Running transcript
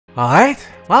Alright,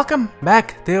 welcome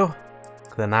back to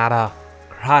Kunado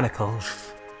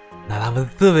Chronicles. Now I'm a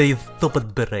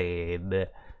stupid brain.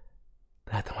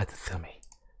 Not what to sue me.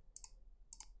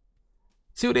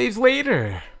 2 days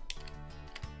later.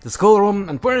 The schoolroom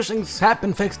and furnishings have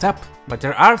been fixed up, but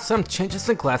there are some changes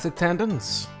in class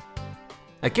attendance.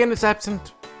 Again is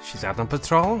absent. She's out on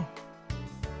patrol.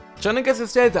 Joining us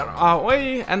instead are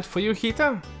Aoi and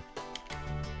Fuyuhita.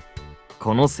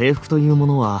 この制服というも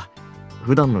のは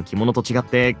普段の着物と違っ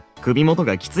て首元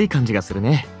がきつい感じがする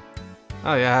ね。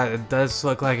 Oh yeah, it does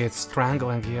look like it's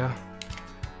strangling you.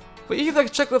 Fuyuhita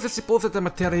chuckles as he pulls at the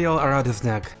material around his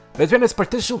neck. Between his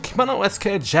partial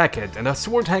kimono-esque jacket and a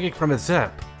sword hanging from his hip.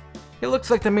 He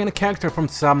looks like the main character from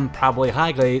some probably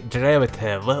highly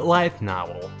derivative light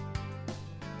novel.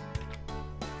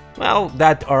 Well,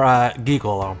 that or a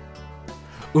gigolo.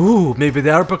 Ooh, maybe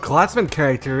the upperclassman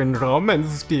character in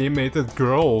Romance Game Mated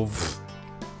Grove.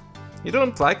 You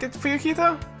don't like it,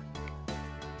 Fuyuhita?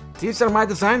 These are my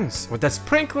designs, with a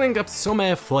sprinkling of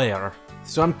sume flair,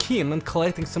 so I'm keen on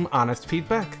collecting some honest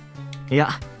feedback. いや、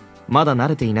まだ慣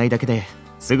れていないだけで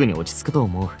すぐに落ち着くと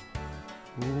思う。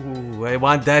 Ooh, I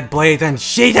want that blade and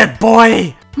sheath it,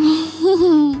 boy!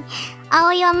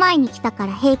 葵は前に来たか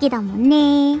ら平気だもん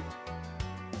ね。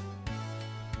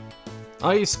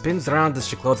Aoi spins around as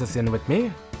she closes in with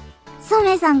me. ソ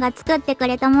メさんが作ってく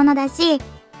れたものだし、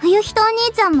冬人お兄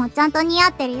ちゃんもちゃんと似合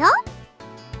ってるよ。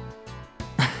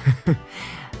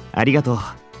ありがとう。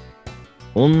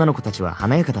女の子たちは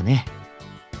華やかだね。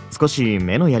少し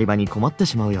目のやり場に困って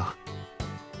しまうよ。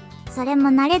それも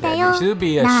慣れだよ。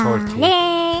慣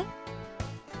れ。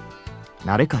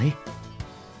慣れかい？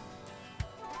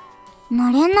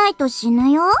慣れないと死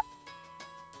ぬよ。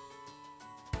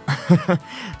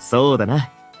そうだ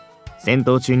な。戦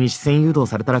闘中に視線誘導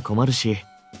されたら困るし、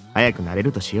早く慣れ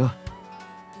るとしよう。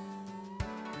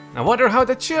I wonder how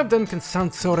the two of them can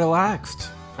sound so relaxed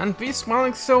and be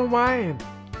smiling so wide.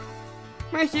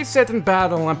 When he said in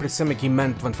battle, I'm presuming he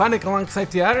meant when fighting alongside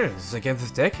the others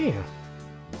against Deki.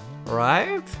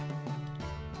 Right?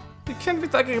 You can't be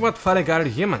talking about fighting other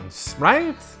humans,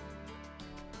 right?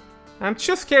 I'm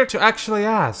too scared to actually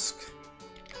ask.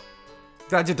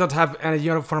 Glad you don't have any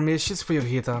uniform issues,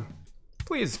 Fuyuhita.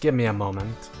 Please give me a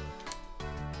moment.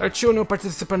 Our two new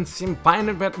participants seem fine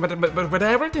with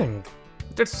everything.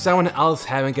 Is there someone else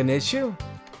having an issue?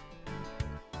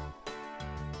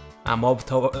 I move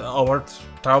towards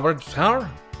her.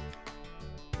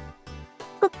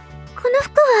 この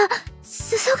服は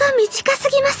裾が短す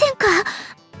ぎませんか？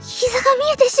膝が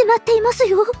見えてしまっています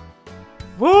よ。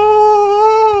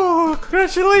 Whoa!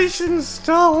 Congratulations,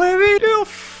 tall lady! You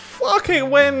fucking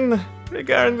win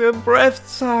regarding the breast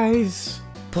size.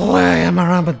 Boy, I'm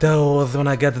around my those when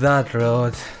I get to that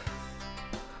road.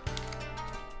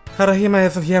 Haruhime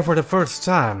isn't here for the first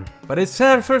time, but it's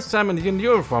her first time in the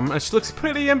uniform and she looks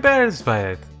pretty embarrassed by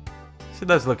it. She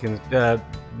does look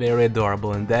very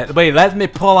adorable in that. Wait, let me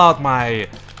pull out my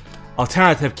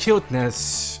alternative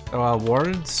cuteness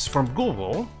words from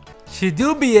Google. She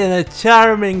do be a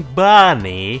charming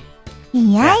bunny.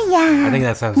 Yeah, I think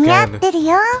that sounds good. 似合ってる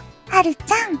よ、はる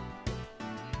ちゃん。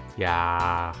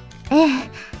Yeah. ええ、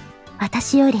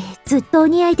私よりずっとお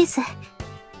似合いです。い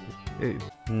い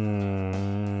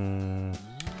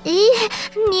え、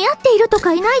似合っていると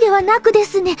かいないではなくで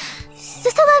すね、裾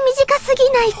が短す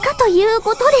ぎないかという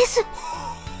ことです。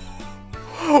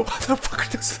What the fuck are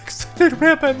those extended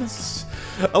ribbons?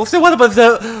 Oh, so what about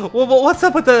the... What's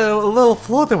up with the little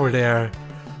float over there?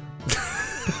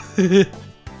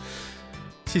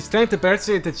 She's trying to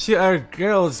persuade the two other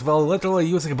girls while literally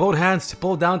using both hands to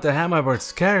pull down the hem of her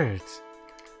skirt.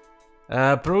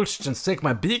 Approached and stick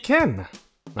my beak in.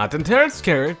 Not into her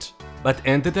skirt, but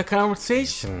ended the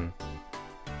conversation.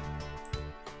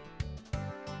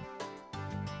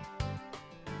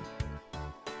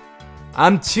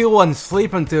 I'm too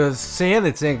unsleeping to say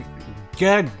anything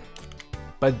good,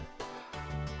 but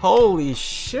holy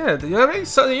shit, you already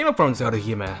saw the uniforms,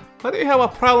 Haruhime. Why do you have a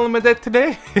problem with that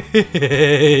today?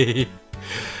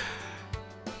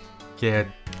 Kid.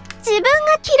 自分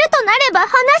が着るとなれば話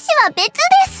は別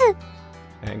です。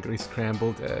 Angry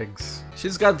scrambled eggs.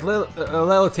 She's got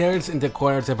little tears in the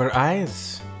corners of her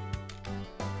eyes.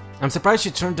 I'm surprised she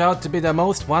turned out to be the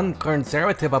most one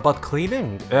conservative about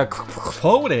clothing.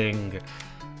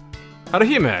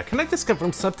 Haruhime, can I just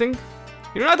confirm something?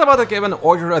 You're not about to give an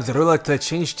order as a ruler to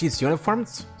change these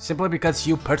uniforms? Simply because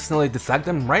you personally decide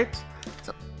them, right?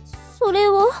 それ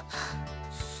は、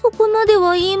そこまで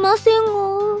は言いませんが。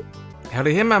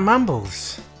Haruhime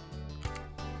mumbles.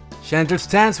 She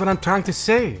understands what I'm trying to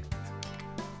say.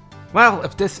 Well,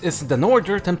 if this isn't an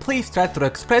order, then please try to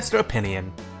express your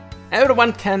opinion.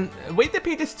 everyone can read the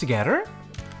pages together?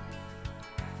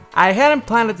 I hadn't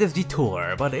planned this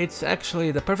detour, but it's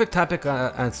actually the perfect topic,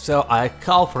 and so I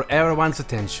call for everyone's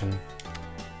attention.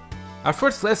 Our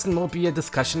first lesson will be a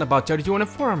discussion about your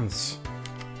uniforms.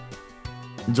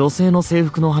 女性の制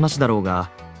服の話だろうが、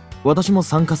私も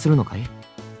参加するのかい？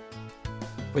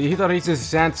 Fuyuhito raises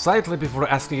his hand slightly before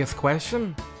asking his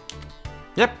question.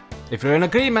 Yep, if you're in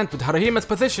agreement with Haruhime's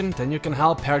position, then you can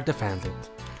help her defend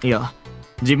it. いや、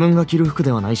自分が着る服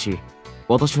ではないし、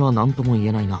私は何とも言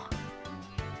えないな。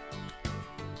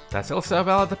That's also a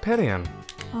valid opinion.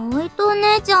 葵とお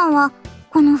姉ちゃんは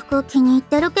この服気に入っ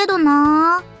てるけど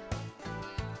な。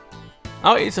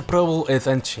Aoi's approval is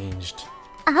unchanged.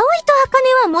 葵と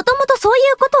茜はもともとそうい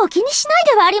うことを気にしない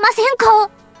ではありませんか。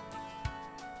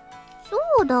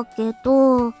そうだけ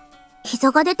ど、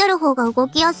膝が出てる方が動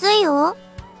きやすいよ。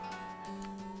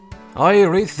Aoi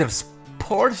raised their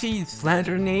sporty,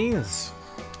 slender knees.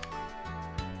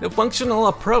 The functional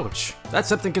approach. That's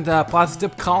something in the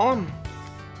positive column.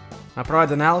 I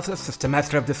provide analysis as the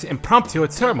master of this impromptu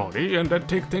ceremony and then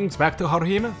take things back to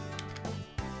Haruhime.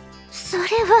 それ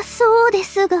はそうで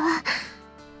すが、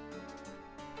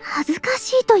恥ずか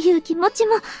しいという気持ち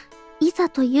もいざ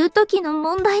という時の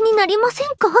問題になりません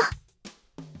か。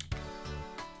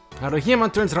Haruhime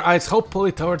turns her eyes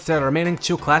hopefully towards their remaining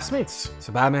two classmates,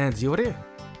 Tsubame and Yuri.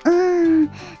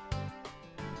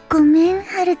 ごめん、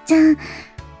はるちゃん。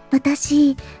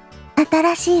私、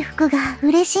新しい服が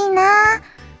嬉しいな。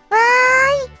わ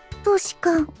ーいとし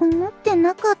か思って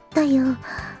なかったよ。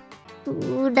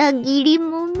裏切り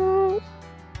者。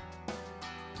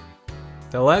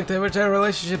The lack of their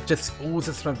relationship just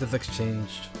oozes from this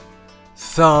exchange.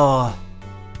 So,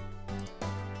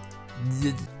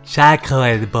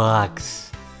 chocolate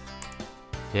box.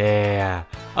 Yeah.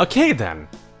 Okay then.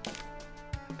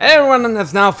 Everyone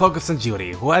is now focused on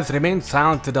Yuri, who has remained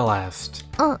silent to the last.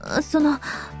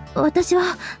 私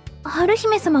は春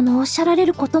姫様のおっしゃられ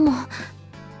ることも。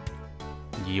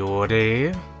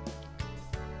Yuri?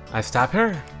 I stop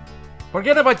her.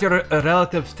 Forget about your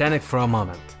relative standing for a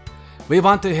moment. We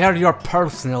want to hear your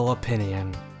personal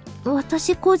opinion.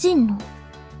 私個人の。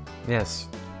 Yes.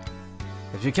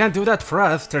 If you can't do that for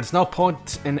us, there's no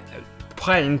point in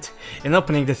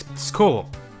opening this school.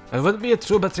 It would be a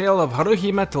true betrayal of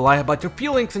Haruhime to lie about your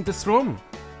feelings in this room.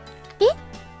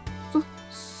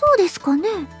 そうですかね。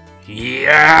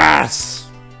 Yes!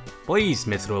 Please,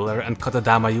 Miss Ruler and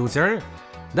Kotodama user.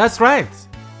 That's right.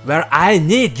 Where I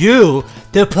need you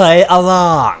to play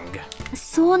along.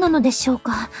 そうなのでしょう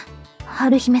か、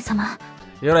春姫様。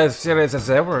 You're as serious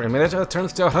as ever. Immediately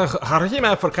turns to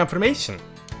Haruhime for confirmation.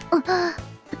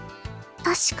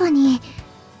 確かに、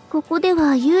ここで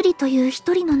はユーリという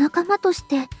一人の仲間とし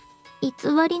て偽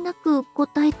りなく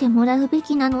答えてもらうべ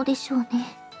きなのでしょうね。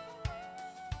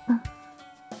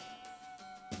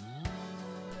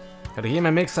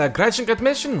Haruhime makes a grudging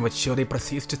admission, which Yuri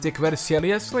proceeds to take very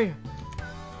seriously.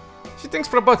 She thinks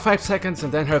for about 5 seconds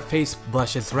and then her face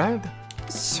blushes red.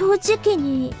 正直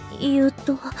に言う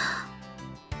と、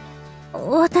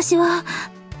私は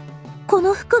こ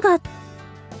の服が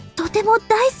とても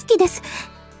大好きです。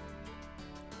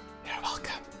 You're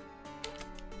welcome.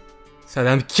 So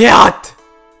damn cute!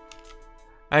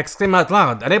 I exclaim out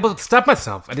loud, unable to stop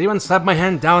myself, and even slap my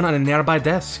hand down on a nearby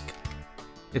desk.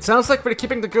 It sounds like we're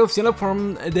keeping the girls'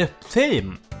 uniform the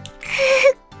same.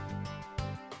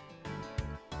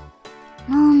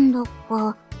 なんだ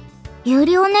か、ゆ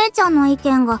りお姉ちゃんの意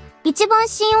見が一番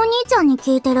新お兄ちゃんに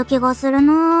聞いてる気がする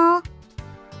な。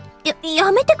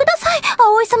やめてください、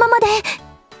葵様まで。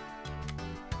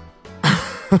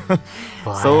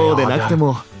そうでなくて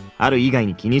も、ある以外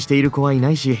に気にしている子はいな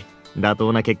いし、妥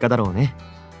当な結果だろうね。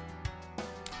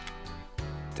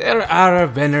There are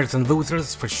winners and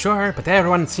losers for sure, but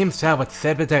everyone seems to have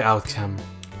accepted their outcome.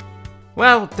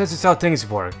 Well, this is how things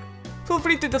work. Feel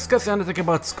free to discuss anything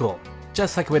about school,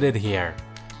 just like we did here.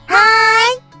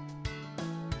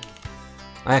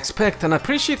 I expect and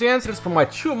appreciate the answers from my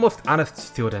two most honest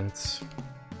students.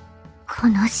 こ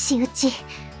の仕打ち、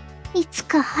いつ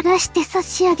か晴らして差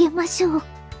し上げましょう。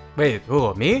 Wait,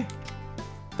 who, me?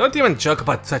 Don't even joke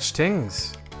about such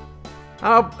things.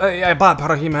 I bob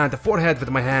Haruhime on the forehead with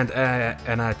my hand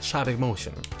in a chopping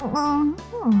motion.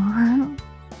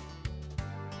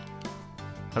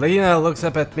 Haruhime looks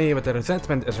up at me with the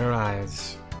resentment in her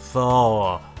eyes.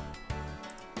 So,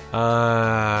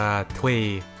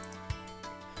 Twee.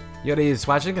 Yuri is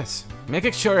watching us,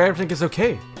 making sure everything is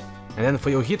okay. And then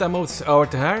Fuyuhita moves over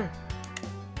to her.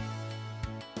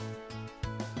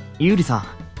 ゆうりさん、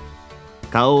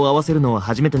顔を合わせるのは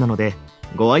初めてなので、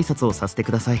ご挨拶をさせて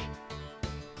ください。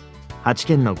8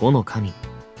県の5の神、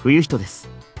冬人です。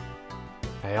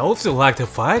also like to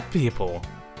fight people.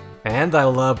 And I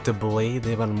love to bleed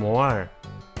even more.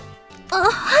 は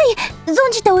い、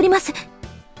存じております。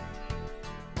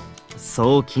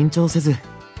そう緊張せず、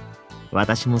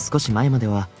私も少し前まで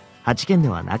は8件で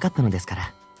はなかったのですか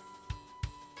ら。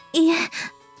いえ、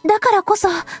だからこそ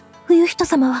冬人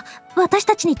様は私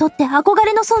たちにとって憧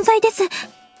れの存在です。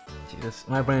Jesus,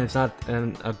 my brain is not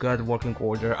in a good working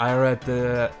order. I read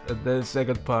the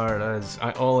second part as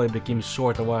I only became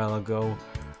short a while ago.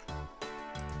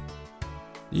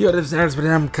 Yuri's nerves with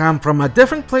him come from a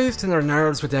different place than her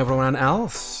nerves with everyone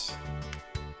else.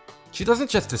 She doesn't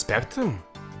just respect him,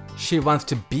 she wants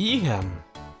to be him.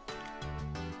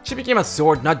 She became a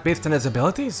sword not based on his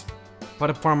abilities,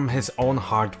 but from his own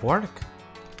hard work.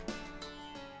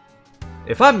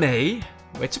 If I may,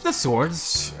 which of the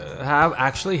swords have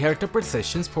actually held their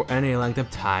positions for any length of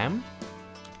time?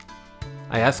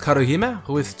 I asked Haruhime,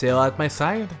 who is still at my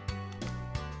side.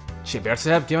 She appears to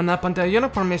have given up on the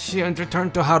uniform issue and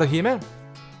returned to Haruhime.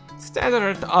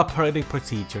 Standard operating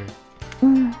procedure.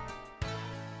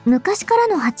 昔から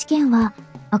の8件は、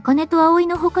茜と葵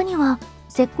の他には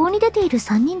石膏に出ている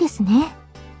3人ですね。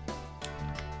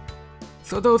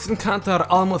So those in Kanto are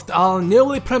almost all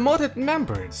newly promoted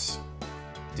members.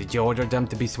 Did you order them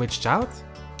to be switched out?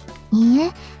 いい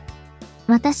え、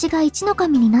私が一の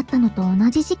神になったのと同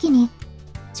じ時期に、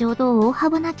ちょうど大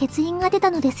幅な欠員が出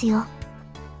たのですよ。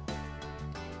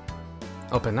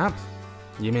Open up.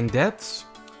 You mean deaths?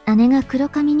 姉が黒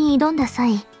髪に挑んだ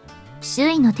際、周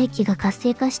囲の鉄器が活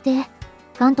性化して、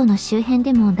関東の周辺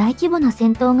でも大規模な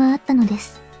戦闘があったので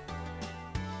す。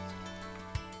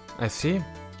I see.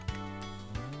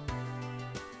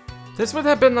 This would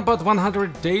have been about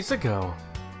 100 days ago.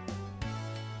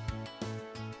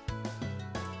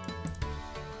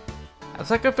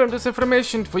 As I confirm this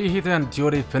information, Fuyuhita and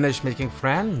Yuri finished making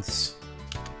friends.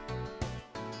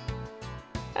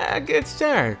 A good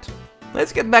start.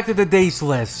 Let's get back to the day's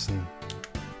lesson.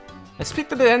 I speak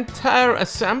to the entire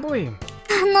assembly.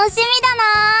 楽しみだな。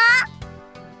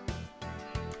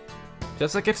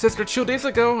 Just like his sister 2 days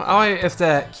ago, Aoi is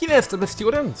the keenest of the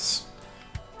students.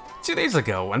 2 days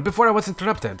ago, and before I was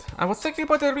interrupted, I was thinking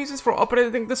about the reasons for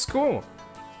operating the school.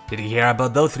 Did you hear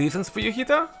about those reasons,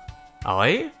 Fuyuhita?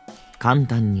 Aoi? 簡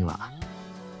単には。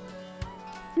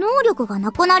能力が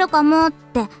なくなるかもっ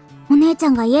て、お姉ちゃ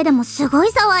んが家でもすごい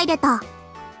騒いでた。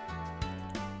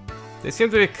They seem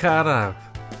to be caught up.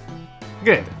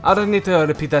 Good, I don't need to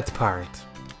repeat that part.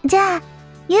 じゃあ、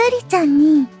ゆうりちゃん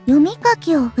に読み書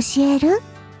きを教える？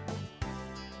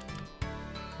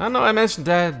 I know I mentioned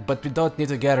that, but we don't need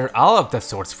to gather all of the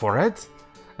source for it.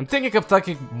 I'm thinking of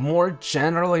talking more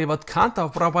generally about Kanto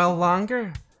for a while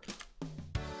longer.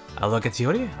 I'll look at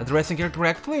Yuri, addressing her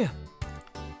directly.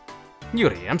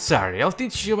 Yuri, I'm sorry, I'll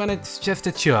teach you when it's just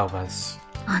the two of us.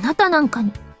 あなたなんか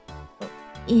に。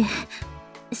いえ、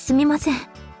すみません。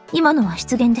今のは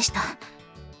失言でした。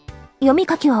読み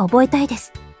書きは覚えたいで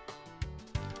す。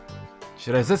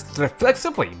She resists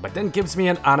reflexively, but then gives me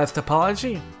an honest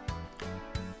apology.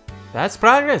 That's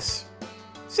progress.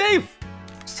 Safe!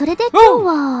 それで今日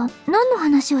は何の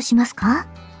話をしますか？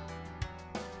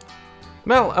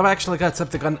 Well, I've actually got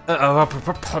something on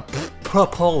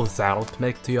proposal to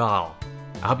make to y'all.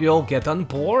 I hope you all get on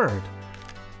board.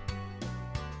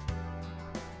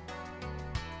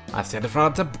 I stand in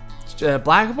front of the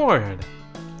blackboard.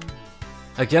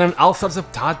 Again, I'm all sorts of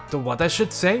thought to what I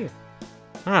should say.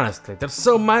 Honestly, there's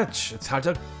so much, it's hard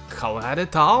to collate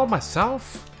it all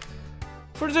myself.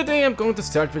 For today, I'm going to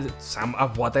start with some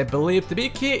of what I believe to be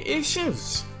key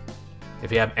issues.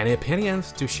 If you have any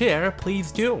opinions to share,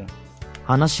 please do.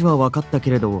 話は分かった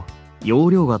けれど、要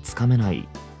領がつかめない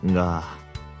が。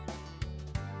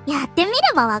やってみれ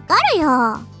ばわかる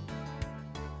よ。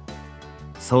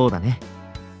そうだね。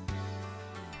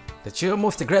The two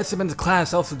most aggressive in the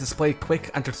class also display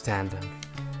quick understanding.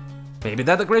 Maybe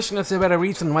that aggression is the very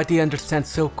reason why they understand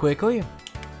so quickly.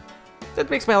 That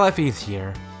makes my life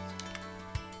easier.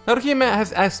 Haruhime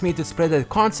has asked me to spread the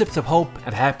concepts of hope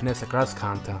and happiness across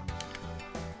Kanto.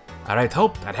 I write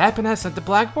hope and happiness at the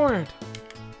blackboard.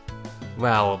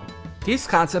 Well, these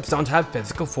concepts don't have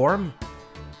physical form,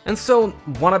 and so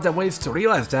one of the ways to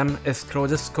realize them is through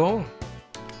the school.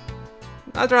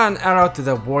 I draw an arrow to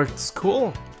the word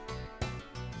school.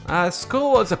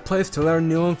 School is a place to learn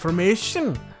new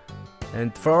information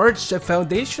and forge the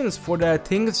foundations for the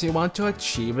things you want to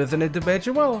achieve as an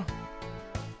individual.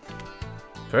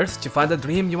 First, you find a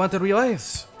dream you want to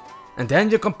realize, and then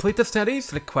you complete the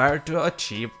studies required to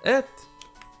achieve it.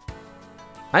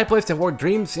 I place the word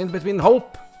dreams in between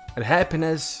hope and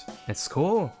happiness and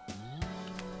school.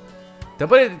 To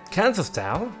put it in Kansas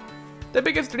style, The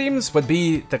biggest dreams would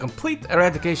be the complete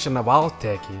eradication of all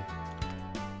Teki.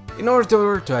 In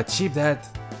order to achieve that,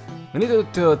 we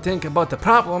needed to think about the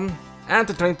problem and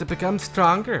to train to become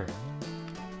stronger.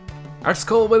 Our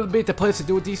school will be the place to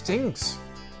do these things,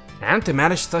 and to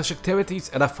manage such activities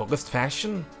in a focused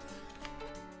fashion.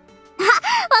 わ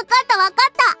かったわか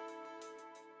った。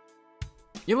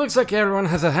 It looks like everyone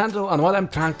has a handle on what I'm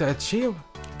trying to achieve.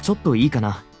 ちょっといいか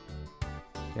な。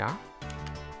 Yeah?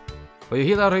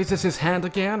 Uyuhira raises his hand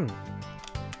again.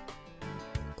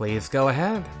 Please go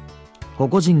ahead. 個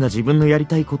々人が自分のやり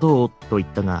たいことをと言っ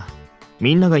たが、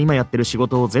みんなが今やってる仕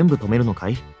事を全部止めるのか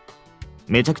い？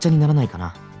めちゃくちゃにならないか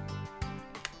な。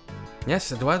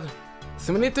 Yes, it would.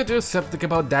 So we need to do something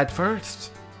about that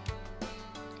first.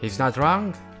 He's not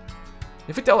wrong.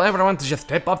 If we tell everyone to just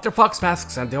tape off their fox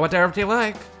masks and do whatever they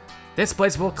like, this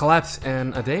place will collapse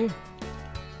in a day.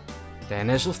 The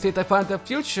initial state I find the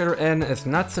future in is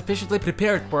not sufficiently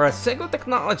prepared for a single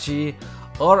technology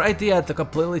or idea to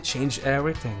completely change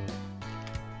everything.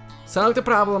 Solving the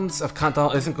problems of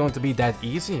Kanto isn't going to be that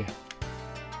easy.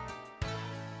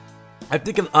 I've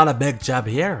taken on a big job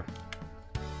here.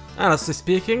 Honestly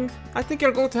speaking, I think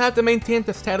you're going to have to maintain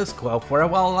the status quo for a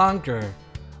while longer,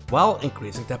 while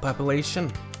increasing the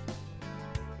population.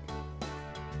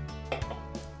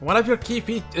 One of your key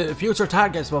future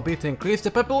targets will be to increase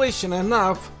the population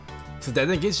enough so that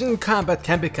engaging in combat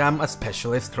can become a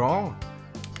specialist role.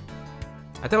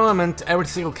 At the moment, every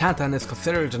single Kantan is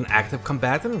considered an active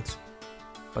combatant,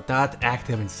 but not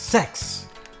active in sex.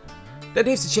 That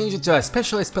needs to change into a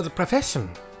specialist for the profession.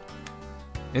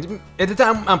 In the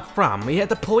town I'm from, we had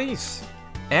the police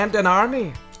and an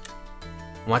army.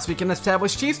 Once we can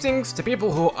establish these things, the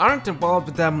people who aren't involved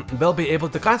with them will be able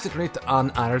to concentrate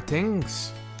on other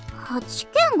things. 8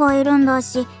件がいるんだ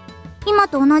し、今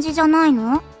と同じじゃない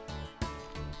の？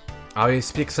 Aoi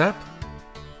speaks up.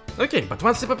 Okay, but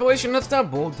once the population has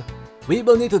doubled, we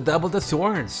will need to double the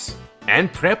swords. And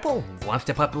triple once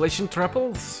the population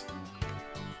triples.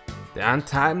 Then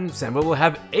times and we will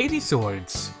have 80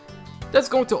 swords. That's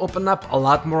going to open up a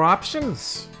lot more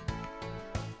options.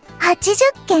 80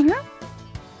件？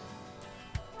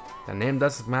 The name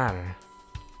doesn't matter.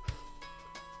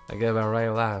 I give a right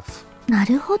laugh. な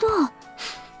るほど。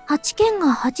8件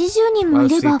が80人もい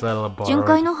れば、巡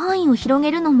回の範囲を広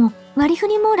げるのも割り振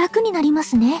りも楽になりま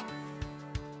すね。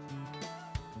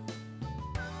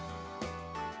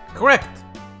Correct.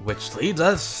 Which leads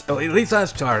us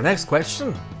to our next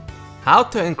question. How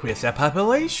to increase the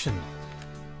population?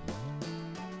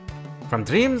 From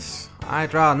dreams, I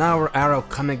draw an arrow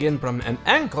coming in from an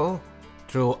angle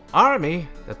through army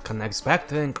that connects back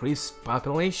to increased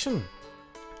population.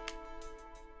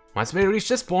 Once we reach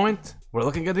this point, we're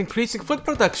looking at increasing food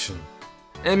production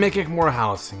and making more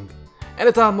housing, and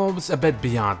it all moves a bit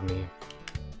beyond me.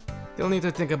 You'll need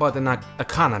to think about the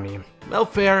economy,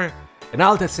 welfare, and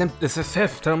all the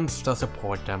systems to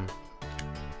support them.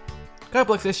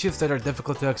 Complex issues that are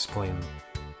difficult to explain.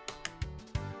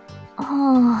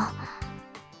 ああ、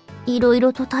いろい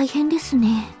ろと大変です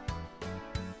ね。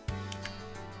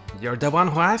You're the one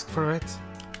who asked for it.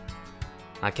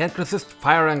 I can't resist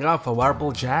firing off a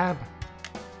warble jab.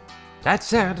 That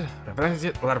said,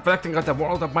 reflecting on the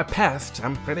world of my past,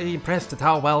 I'm pretty impressed at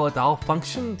how well it all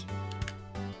functioned.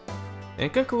 In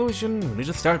conclusion, we need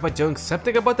to start by doing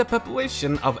something about the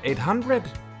population of 800.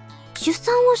 出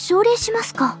産を奨励しま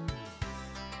すか？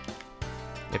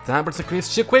 If the numbers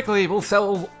increase too quickly,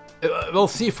 we'll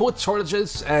see food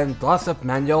shortages and loss of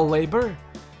manual labor.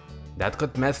 That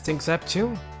could mess things up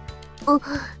too.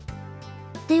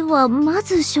 ではま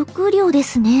ず食料で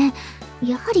すね。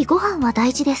やはりご飯は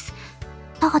大事です。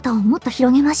田畑をもっと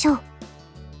広げましょう。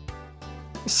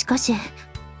しかし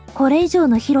これ以上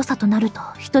の広さとなると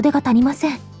人手が足りま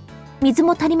せん。水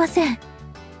も足りません。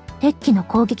敵機の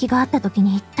攻撃があった時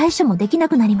に対処もできな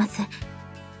くなります。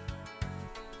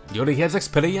Yuri has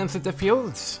experience in the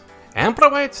fields and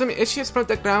provides some issues from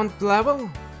the ground level.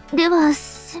 では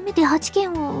せめて8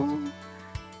件を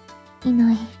い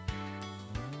ない。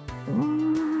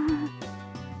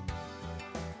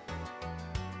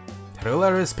The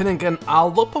ruler is spinning an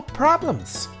all loop of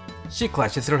problems. She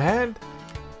clutches her head.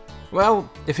 Well,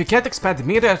 if you can't expand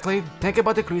immediately, think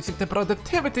about increasing the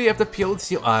productivity of the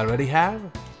fields you already have.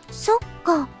 そっ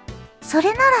か、そ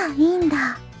れならいいん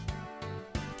だ。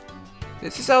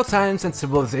This is how science and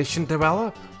civilization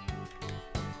develop.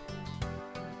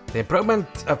 The improvement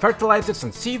of fertilizers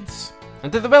and seeds,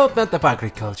 and the development of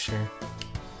agriculture.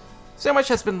 So much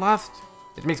has been lost,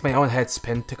 it makes my own head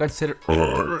spin to consider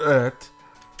it.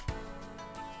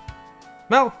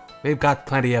 Well, we've got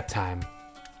plenty of time.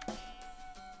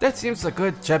 That seems a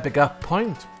good jumping off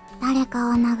point. 誰か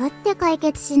を殴って解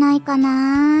決しないか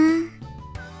な。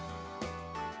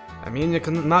I mean, you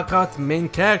can knock out the main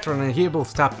character and he will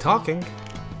stop talking.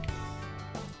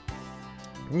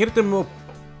 You need to move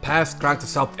past trying to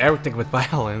solve everything with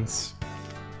violence.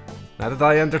 Now that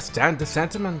I understand the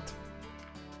sentiment.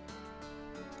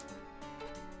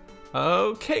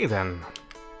 Okay then.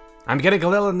 I'm getting a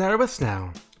little nervous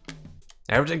now.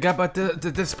 Everything up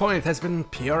to this point has been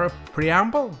pure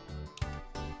preamble.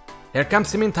 Here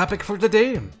comes the main topic for the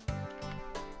day.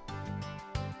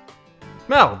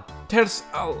 Well, there's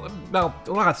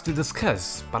lots to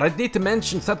discuss, but I need to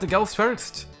mention something else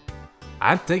first.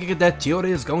 I'm thinking that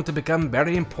Yuri is going to become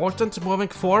very important moving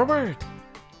forward.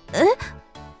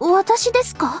 私で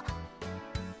すか?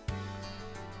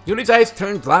 Yuri's eyes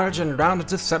turned large and round at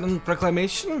this sudden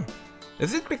proclamation.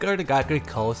 Is it regarding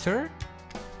agriculture?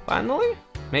 Finally?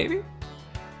 Maybe?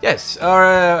 Yes, or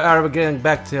are we getting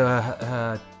back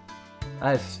to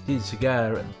us teach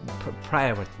together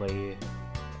privately,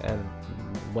 and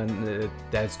when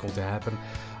that's going to happen?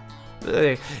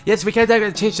 Yes, we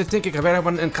can't change the thinking of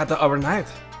everyone in Kata overnight.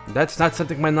 That's not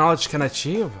something my knowledge can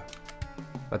achieve.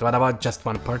 But what about just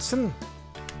one person?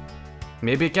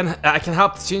 Maybe I can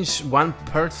help change one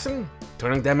person,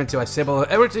 turning them into a symbol of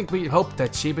everything we hope to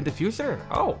achieve in the future.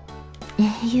 Oh.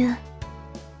 You...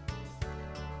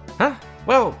 Huh?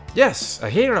 Well, yes, a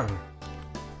hero.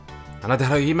 Another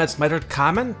Haruhime's muttered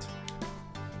comment.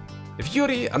 If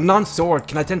Yuri, a non-sword,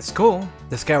 can attend school,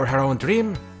 discover her own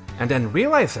dream, and then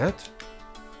realize it,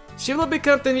 she will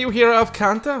become the new hero of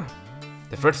Kanta.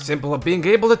 The first symbol of being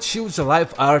able to choose a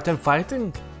life other than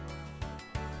fighting.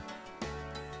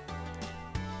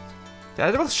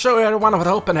 That will show everyone what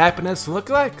hope and happiness look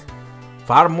like.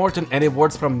 Far more than any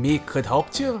words from me could hope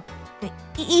to.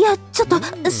 いや、ちょっと、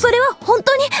それは本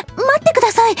当に、待ってく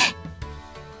ださい。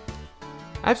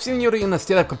I've seen Yuri in a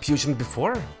state of confusion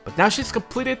before, but now she's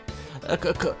completed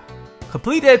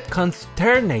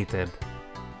consternated.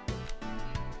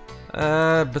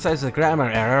 Besides the grammar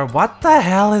error, what the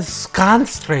hell is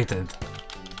constrated?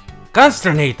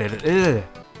 Consternated,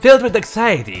 filled with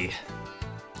anxiety.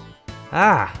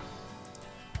 Ah,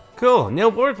 cool, new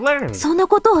word learned. そんな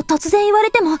ことを突然言わ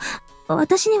れても、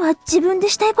私には自分で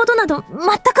したいことなど全くあ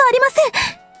りませ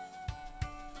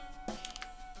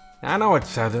ん。I know it's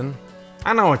sudden.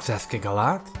 I know it's asking a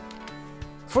lot.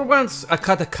 For once, I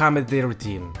cut a comedy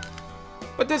routine.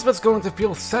 But this was going to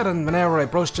feel sudden whenever I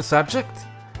broached the subject.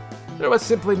 There was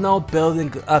simply no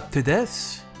building up to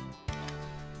this.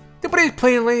 To put it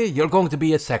plainly, you're going to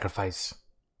be a sacrifice,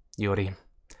 Yuri,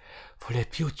 for the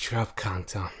future of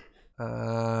Kanto.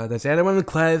 Does anyone in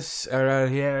class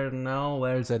around here know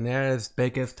where's the nearest,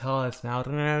 biggest, tallest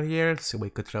mountain around here so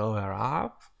we could throw her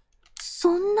off?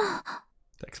 そんな...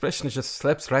 The expression just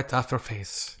slips right off her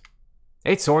face.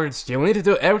 8 swords, you need to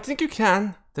do everything you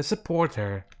can to support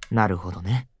her. なるほど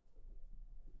ね。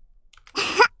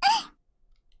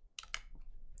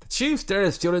The chief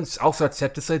there students also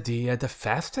accept this idea the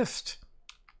fastest.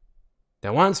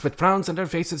 The ones with frowns on their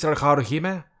faces are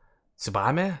Haruhime,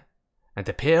 Tsubame, and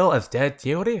the pale as dead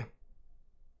Yuri.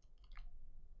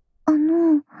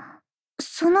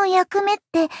 その役目っ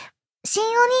て、新お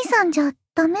兄さんじゃ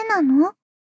ダメなの?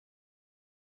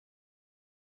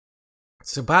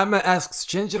 Tsubame asks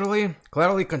gingerly,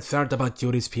 clearly concerned about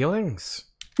Yuri's feelings.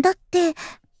 だって、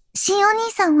新お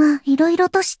兄さんはいろいろ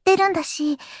と知ってるんだ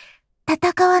し、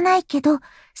戦わないけど、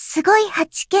すごい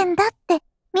八剣だって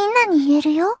みんなに言え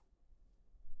るよ。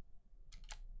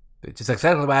Which is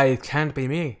exactly why it can't be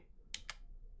me.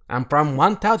 I'm from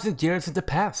 1,000 years in the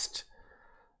past,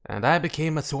 and I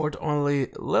became a sword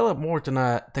only a little more than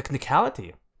a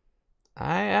technicality.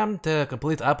 I am the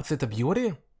complete opposite of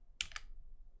Yuri.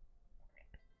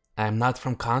 I am not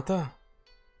from Kanta.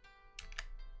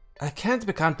 I can't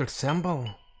become their symbol.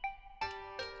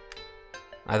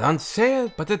 I don't say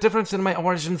it, but the difference in my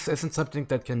origins isn't something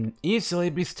that can easily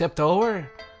be stepped over.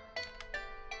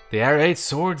 They are 8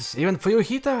 swords, even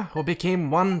Fuyuhita, who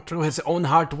became one through his own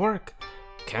hard work,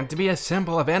 can't be a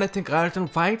symbol of anything other than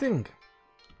fighting.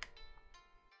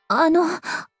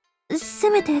 せ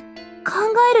めて考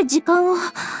える時間を。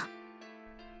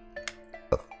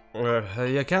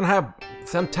You can have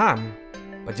some time,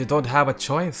 but you don't have a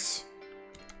choice.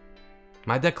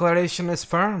 My declaration is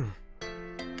firm.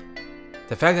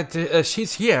 The fact that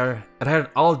she's here and heard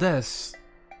all this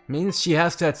means she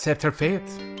has to accept her fate.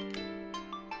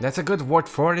 That's a good word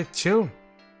for it too.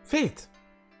 Fate.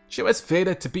 She was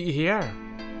fated to be here.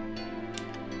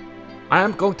 I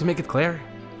am going to make it clear,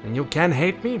 and you can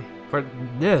hate me for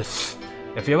this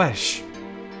if you wish.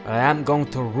 I am going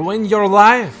to ruin your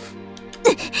life.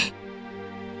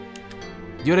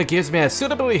 Yuri gives me a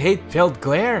suitably hate-filled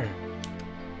glare.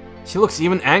 She looks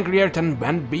even angrier than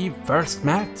when we first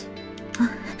met.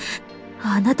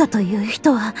 あなたという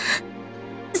人は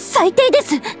最低で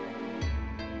す。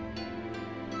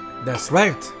 That's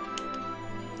right.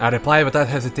 I reply without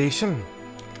hesitation.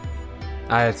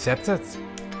 I accept it.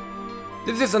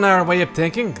 This is another way of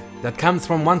thinking that comes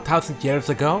from 1,000 years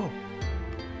ago.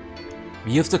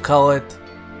 We used to call it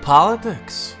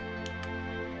politics.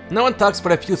 No one talks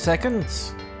for a few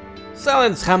seconds.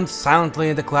 Silence hums silently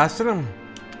in the classroom.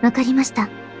 わかりました。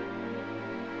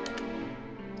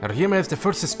 Haruhime is the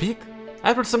first to speak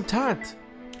after some thought.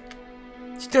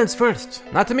 She turns first,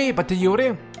 not to me, but to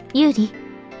Yuri. ユーリ。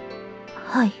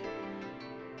はい。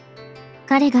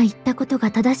彼が言ったことが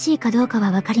正しいかどうか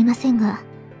はわかりませんが、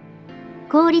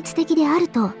効率的である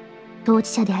と当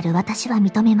事者である私は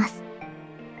認めます。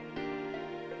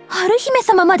春姫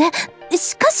様まで、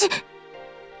しかし。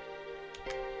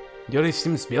Yuri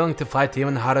seems willing to fight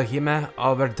even Haruhime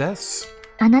over this.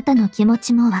 あなたの気持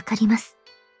ちもわかります。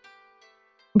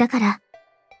だから、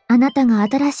あなたが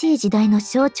新しい時代の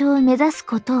象徴を目指す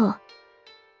ことを、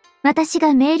私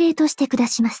が命令として下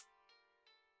します。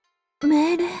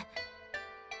命令？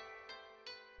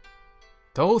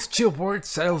 Those two words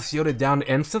settles Yuri down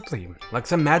instantly, like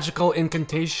some magical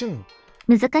incantation.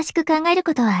 難しく考える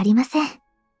ことはありません。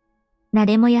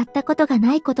誰もやったことが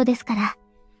ないことですから、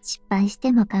失敗し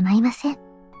ても構いません。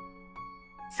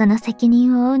その責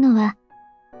任を負うのは、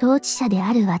当事者で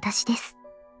ある私です。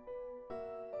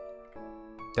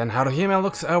Then Haruhime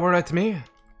looks over at me.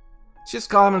 She's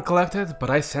calm and collected, but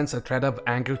I sense a thread of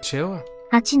anger too.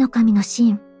 八の神のシ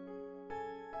ーン。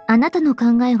あなたの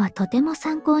考えはとても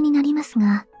参考になります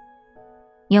が、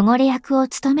汚れ役を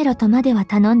務めろとまでは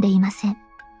頼んでいません。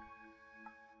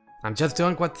I'm just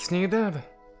doing what's needed.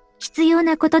 必要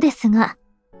なことですが、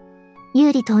ユ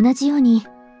ーリと同じように、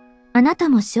あなた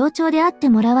も象徴であって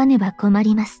もらわねば困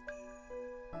ります。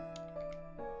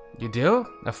You do?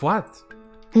 Of what?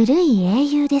 古い英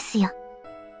雄ですよ。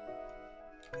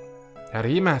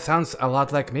Haruhime sounds a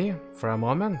lot like me, for a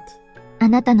moment. あ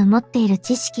なたの持っている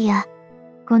知識や、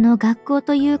この学校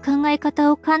という考え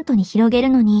方をカントに広げる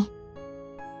のに、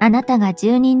あなたが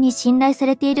住人に信頼さ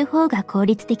れている方が効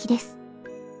率的です。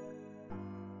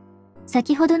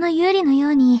先ほどのユーリのよ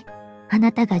うに、あ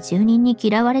なたが住人に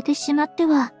嫌われてしまって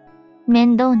は、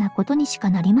面倒なことにしか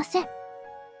なりません。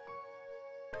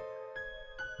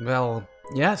Well,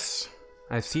 yes,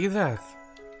 I see that.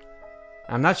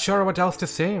 I'm not sure what else to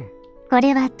say. こ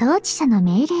れは当事者の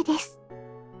命令です。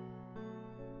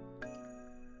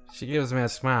She gives me a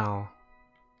smile.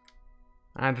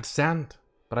 I understand,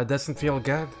 but it doesn't feel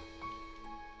good.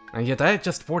 And yet I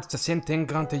just forced the same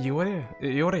thing onto Yuri.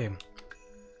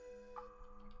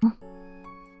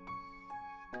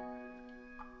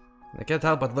 I can't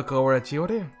help but look over at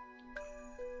Yuri.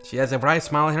 She has a bright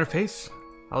smile on her face,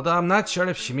 although I'm not sure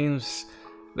if she means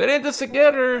we're in this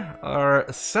together or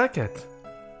suck it.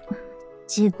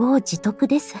 自業自得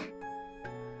です。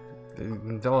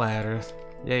The latter.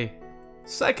 Yay.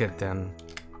 Suck it then.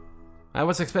 I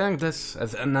was expecting this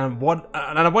as an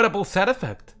unavoidable side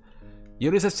effect.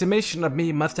 Yuri's estimation of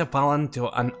me must have fallen to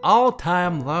an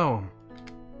all-time low.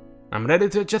 I'm ready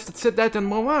to just accept that and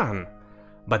move on.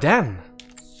 But then...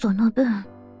 その分、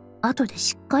後で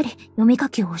しっかり読み書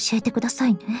きを教えてくださ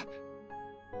いね。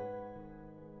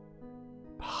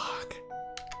Fuck.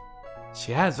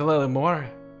 She has a little more.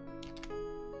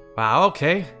 Wow,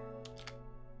 okay.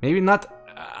 Maybe not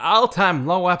all-time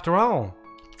low after all.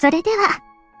 それでは、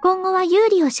今後は有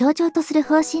利を象徴とする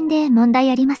方針で問題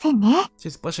ありませんね。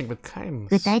She's blushing with kindness.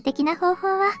 具体的な方法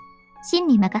は、真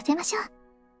に任せましょう。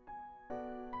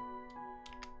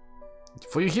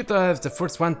Fuyuhito is the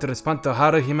first one to respond to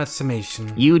Haruhime's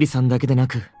summation. ユーリさんだけでな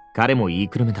く、彼も言い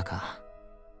くるめたか。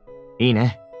いい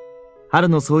ね。春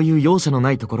のそういう容赦の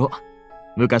ないところ、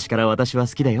昔から私は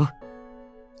好きだよ。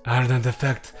Other than the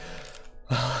fact,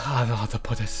 I don't know how to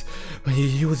put this, when you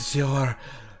use your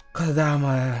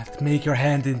Kotodama to make your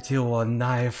hand into a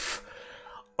knife.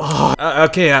 Oh,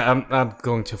 okay, I'm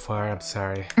going too far, I'm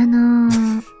sorry.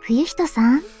 冬人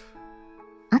さん、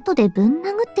後でぶん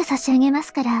殴って差し上げま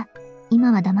すから、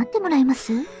今は黙ってもらえま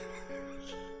す？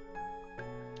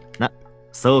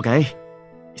そうかい。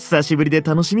久しぶりで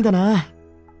楽しみだな。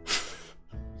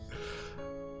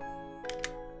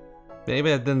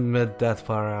Maybe I didn't admit that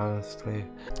far, honestly.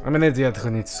 I'm an idiot who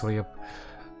needs sleep.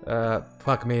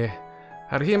 Fuck me.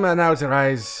 Haruhime narrows her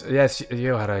eyes. Yes,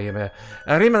 you, Haruhime.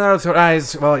 Haruhime narrows her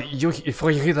eyes while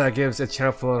Fuyuhito gives a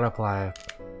cheerful reply.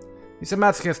 He's a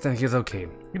masochist and he's okay.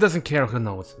 He doesn't care who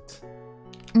knows it.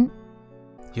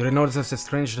 Yuri notices a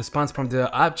strange response from the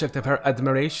object of her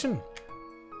admiration.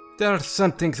 there are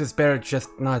some things it's better just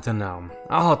not to know.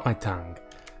 I'll hold my tongue.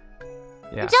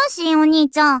 じゃあシンお兄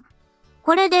ちゃん、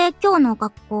これで今日の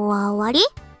学校は終わり？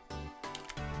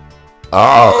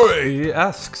 He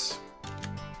asks.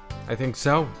 I think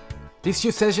so. These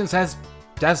few sessions has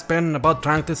just been about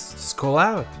trying to school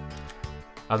out.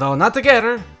 Although not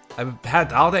together, I've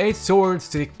had all the 8 swords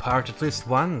take part at least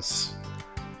once.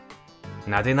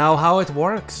 Now they know how it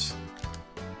works.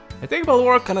 I think we'll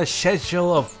work on a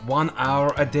schedule of 1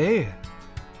 hour a day.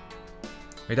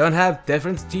 We don't have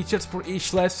different teachers for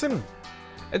each lesson.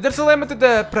 And there's a limit to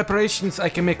the preparations I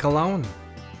can make alone.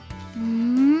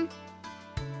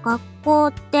 学校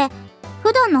って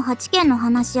普段の8件の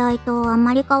話し合いとあん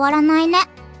まり変わらないね。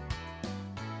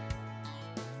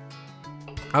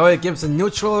Oh, it gives a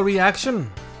neutral reaction.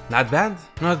 Not bad,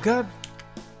 not good.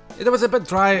 It was a bit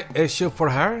dry issue for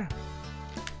her.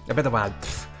 A bit of a...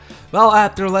 Well,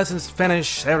 after lessons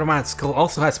finish, everyone at school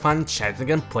also has fun chatting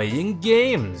and playing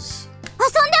games. 遊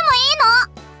んでもいい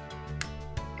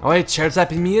の？ Oh, it cheers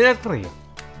up immediately.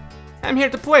 I'm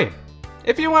here to play,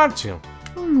 if you want to.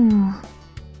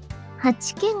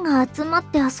 8件が集まっ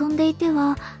て遊んでいて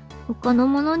は他の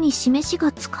ものに示し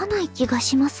がつかない気が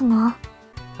しますが。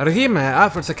Haruhime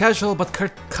offers a casual but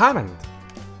curt comment.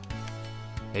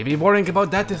 Maybe worrying about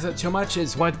that is too much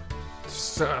is what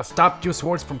stopped you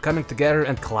swords from coming together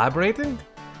and collaborating?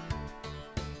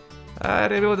 I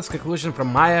reveal this conclusion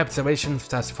from my observations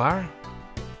thus far.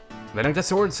 Letting the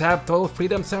swords have total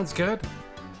freedom sounds good,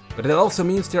 but it also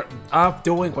means they're off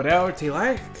doing whatever they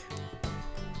like.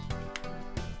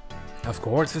 Of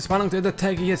course, responding to the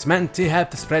Tegi is meant to have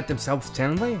to spread themselves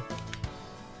thinly.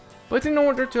 But in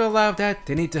order to allow that,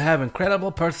 they need to have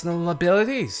incredible personal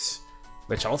abilities,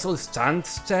 which also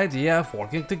stunts the idea of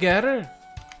working together.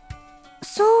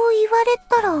 そう言われ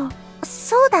たら、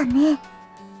そうだね。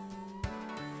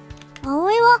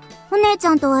葵はお姉ち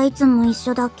ゃんとはいつも一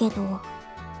緒だけど。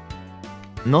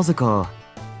なぜか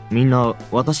みんな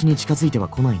私に近づいては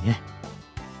来ないね。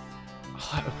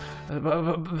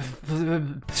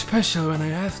Especially when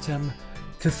I asked him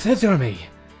to scissor me.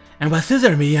 And by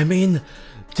scissor me, I mean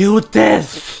do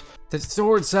this! The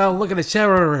swords look at each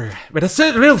other with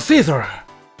a real scissor!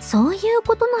 そういう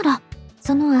ことなら、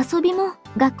その遊びも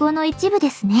学校の一部で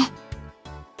すね。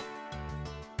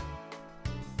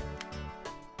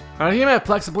Haruhime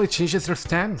flexibly changes her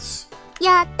stance.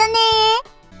 やったね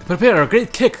To prepare a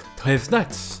great kick to his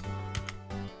nuts.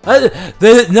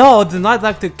 No, do not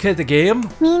like to kill the game.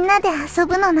 みんなで遊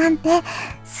ぶのなんて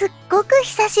すっごく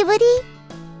久しぶり。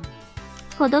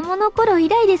子供の頃以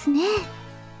来ですね。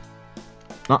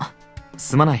あ、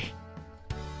すまない。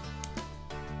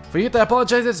Fuyuta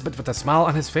apologizes, but with a smile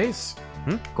on his face.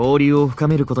 交流を深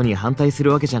めることに反対す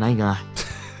るわけじゃないが、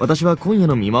私は今夜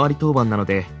の見回り当番なの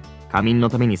で、仮眠の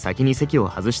ために先に席を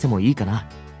外してもいいかな。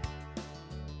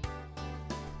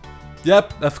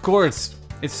Yep, of course.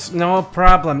 It's no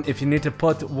problem if you need to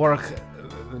put work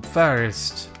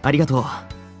first. ありがとう。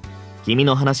君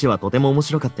の話はとても面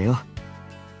白かったよ。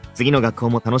次の学校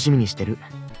も楽しみにしてる。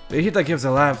Fuyuta gives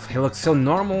a laugh. He looks so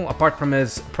normal apart from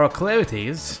his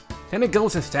proclivities. Then he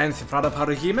goes and stands in front of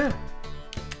Haruhime.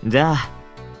 じゃあ、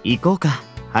行こうか、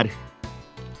ハル。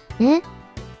え？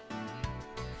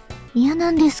嫌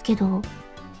なんですけど。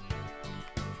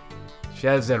She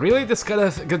has a really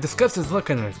disgusted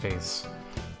look on her face.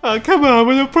 Come on,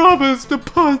 will you promise to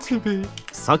punch me?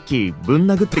 さっきぶん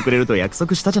殴ってくれると約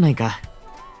束したじゃないか。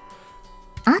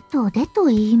後でと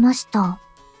言いました。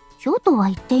今日とは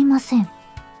言っていません。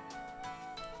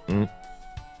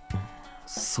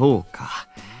そうか。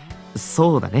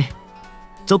そうだね。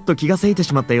ちょっと気がせいて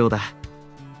しまったようだ。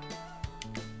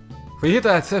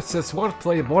Fuyuta accepts his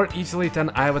wordplay more easily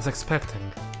than I was expecting.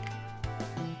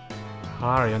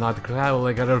 Haruhi not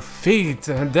growling at her feet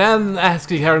and then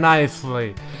asking her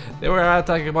nicely. They were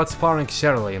talking about sparring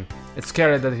Shirley. It's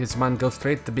scary that his mind goes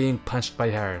straight to being punched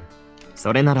by her.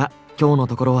 それなら今日の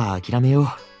ところは諦めよう。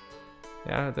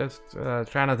Yeah, just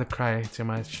try not to cry too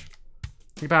much.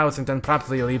 He bows and then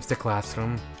promptly leaves the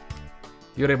classroom.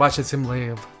 Yuri watches him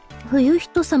leave. 冬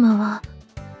人様は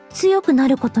強くな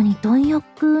ることに貪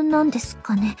欲なんです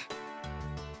かね。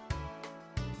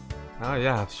Oh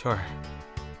yeah, sure.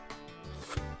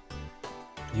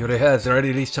 Yuri has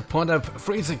already reached a point of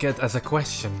phrasing it as a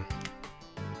question.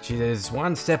 She is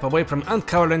one step away from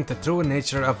uncovering the true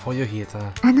nature of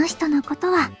Fuyuhita. あの人のこ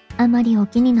とはあまりお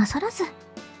気になさらず。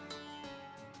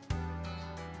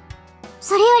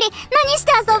それより何し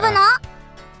て遊ぶの？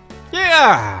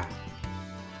 Yeah!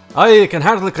 I can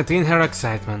hardly contain her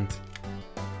excitement.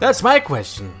 That's my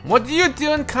question. What do you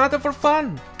do in Kanto for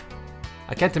fun?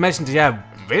 I can't imagine you have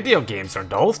video games or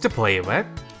dolls to play with.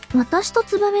 私と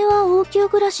ツバメは王宮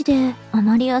暮らしであ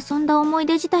まり遊んだ思い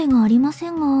出自体がありませ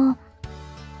んが、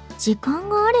時間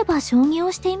があれば将棋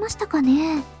をしていましたか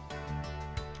ね。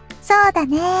そうだ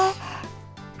ね。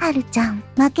はるちゃん、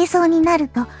負けそうになる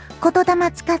と言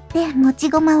霊使って持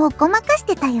ち駒をごまかし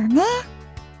てたよね。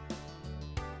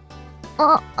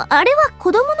あれは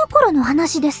子供の頃の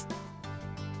話です。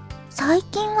最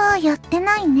近はやって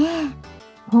ないね。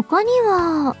他に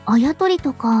は、あやとり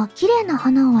とか綺麗な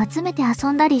花を集めて遊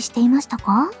んだりしていました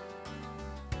か？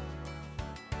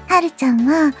はるちゃん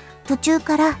は途中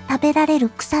から食べられる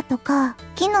草とか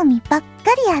木の実ばっか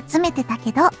り集めてた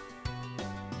けど。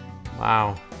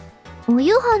Wow. お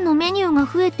夕飯のメニューが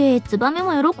増えてツバメ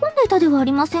も喜んでいたではあ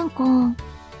りませんか。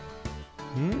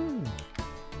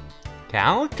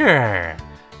Counter!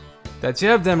 That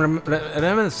you have them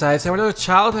reminisce of their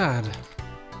childhood.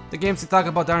 The games you talk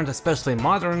about aren't especially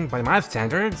modern by my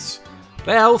standards.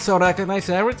 They also recognize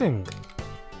everything.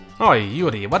 Oh,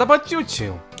 Yuri, what about you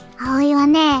two? 葵は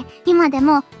ね、今で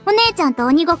もお姉ちゃんと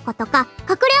鬼ごっことか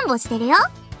かくれんぼしてるよ。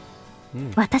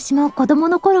私も子供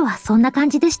の頃はそんな感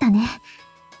じでしたね。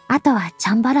あとはチ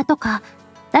ャンバラとか、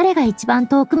誰が一番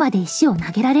遠くまで石を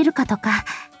投げられるかとか。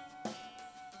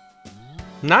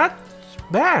Not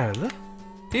bad.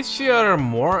 This year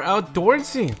more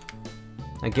outdoorsy.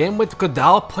 A game which could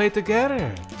all play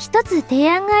together. 一つ提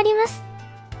案があります。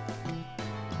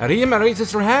Haruhime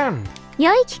raises her hand.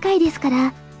 良い機会ですか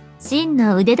ら、シン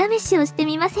の腕試しをして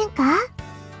みませんか？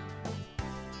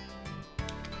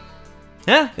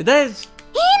 Yeah, it does.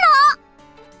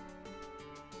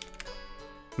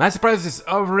 My surprise is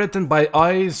overwritten by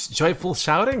Ai's joyful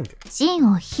shouting. シ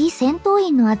ンを非戦闘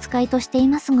員の扱いとしてい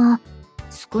ますが、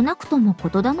少なくとも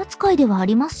言霊使いではあ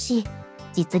りますし、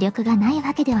実力がない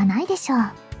わけではないでしょう。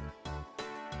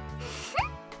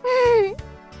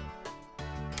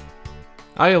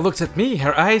Ai looks at me,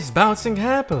 her eyes bouncing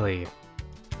happily.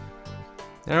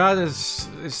 Her eyes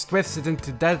is twisted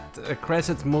into that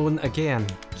crescent moon again.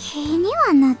 気に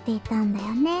はなっていたんだ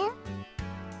よね。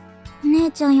お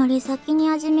姉ちゃんより先に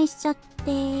味見しちゃっ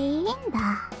ていいんだ。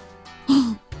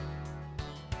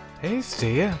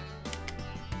Tasty.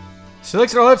 She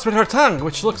licks her lips with her tongue,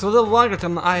 which looks a little longer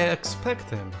than I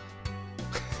expected.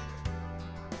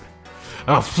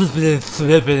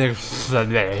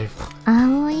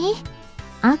 Aoi,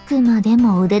 あくまで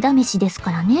も腕試しです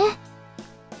からね。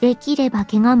できれば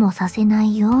怪我もさせな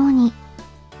いように。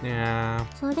Yeah.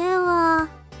 それは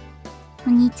お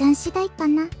兄ちゃん次第か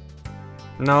な。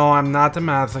No, I'm not a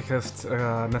masochist,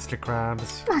 Mr.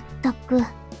 Krabs. まったく。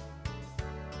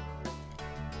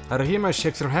Haruhime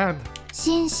shakes her head.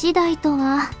 シン次第と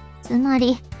は、つま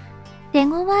り、手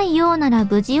強いようなら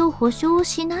無事を保証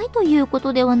しないというこ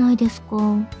とではないですか。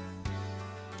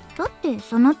だって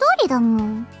その通りだも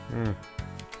ん。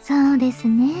そうです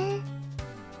ね。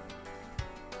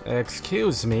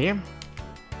Excuse me.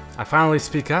 I finally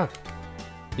speak up.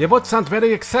 You both sound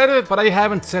very excited, but I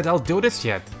haven't said I'll do this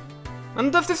yet.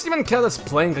 And does this even count as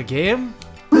playing a game?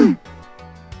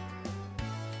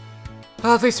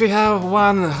 At least we have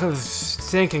one who's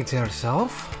thinking to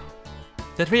herself.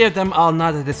 The three of them all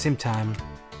nod at the same time.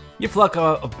 You feel like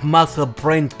a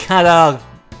muscle-brained kinda...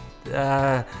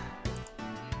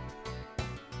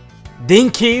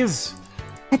 dinkies?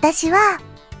 私は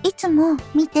いつも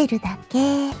見てるだ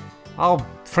け。Oh,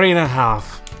 3.5.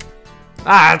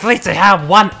 At least I have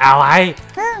one ally!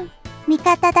 味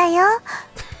方だよ。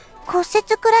骨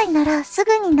折くらいならす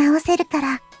ぐに治せるか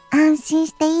ら安心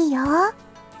していいよ。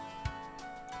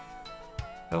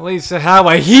At least I have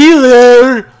a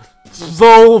healer!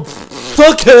 So,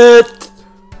 fuck it!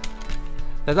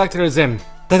 The doctor is in.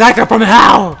 The doctor from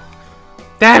hell!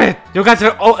 Damn it! You guys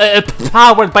are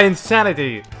powered by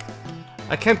insanity!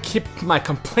 I can't keep my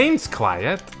complaints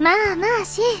quiet. まあまあ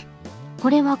シン。こ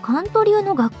れはカント流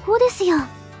の学校ですよ。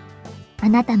あ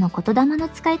なたも言霊の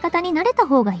使い方に慣れた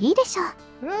方がいいでしょう。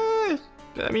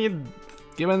I mean,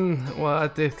 given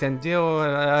what it can do,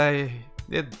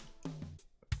 it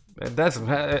doesn't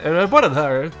it wouldn't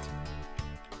hurt.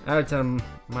 Hurt on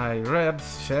my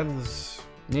ribs, shins,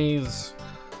 knees,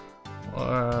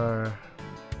 or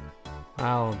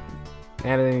well,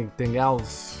 anything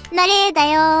else. 慣れだ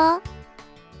よ。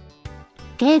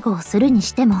警護をするに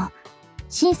しても、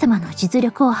シン様の実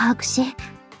力を把握し、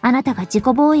あなたが自己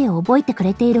防衛を覚えてく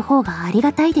れている方があり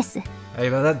がたいです。Hey,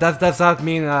 but that does not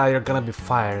mean you're gonna be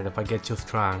fired if I get too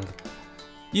strong.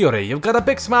 Yuri, you've got a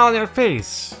big smile on your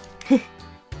face.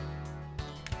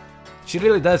 She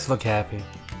really does look happy.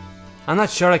 I'm not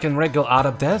sure I can wriggle out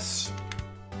of this.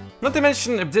 Not to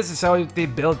mention, if this is how they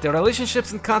build their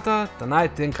relationships in kata, then I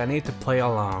think I need to play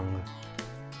along.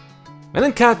 And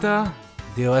in kata,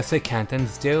 do as the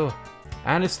Cantons do.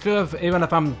 And it's true even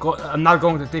if I'm not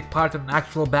going to take part in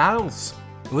actual battles.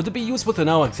 Would it be useful to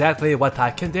know exactly what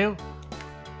I can do?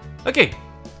 Okay,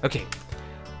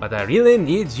 but I really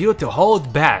need you to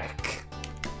hold back.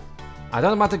 I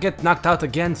don't want to get knocked out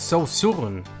again so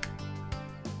soon.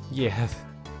 Yes.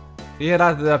 Get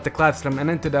out of the classroom and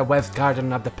into the west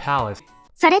garden of the palace.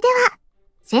 それでは、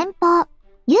先方、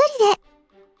有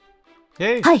利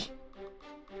で。 Yay! はい。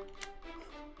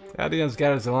 The audience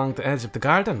gathers along the edge of the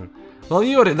garden, while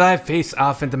you and I face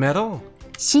off in the middle.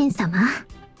 シン様、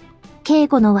警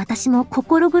護の私も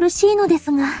心苦しいので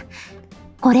すが、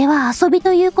これは遊び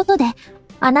ということで、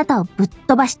あなたをぶっ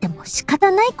飛ばしても仕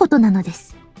方ないことなので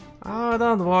す。Oh,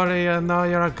 don't worry, I know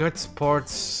you're a good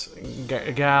sports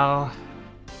gal.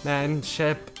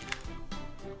 Manship.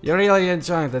 You're really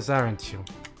enjoying this, aren't you?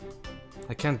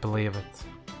 I can't believe it.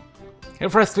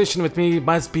 Your frustration with me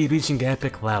must be reaching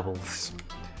epic levels.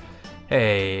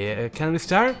 Hey, can we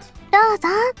start? どうぞ。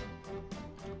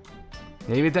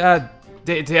 Maybe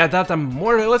they adopt a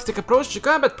more realistic approach to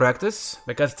combat practice,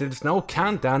 because there's no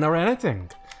countdown or anything.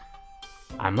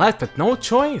 I'm left with no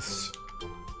choice.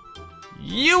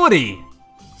 Yuri!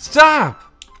 Stop!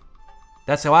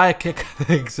 That's how I kick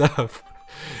things off.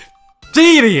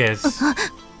 Tedious!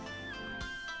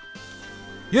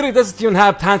 Yuri doesn't even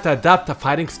have time to adopt a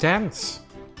fighting stance.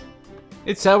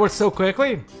 It's over so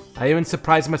quickly, I even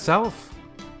surprised myself.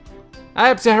 I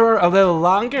observed her a little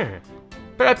longer,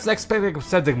 perhaps expecting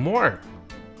something more,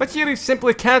 but Yuri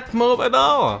simply can't move at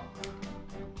all.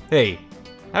 Hey,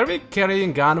 are we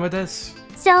carrying on with this?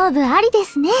 勝負ありで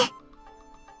すね。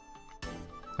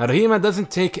 Haruhime doesn't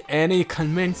take any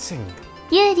convincing.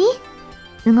 ユリ、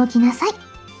動きなさい。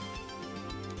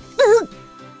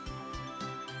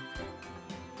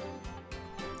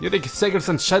Yuri staggers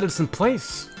and shudders in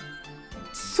place.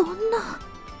 そんな。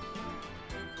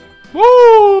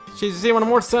 Woo! She's even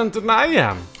more stunned than I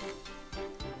am.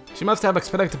 She must have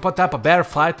expected to put up a better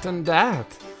fight than that.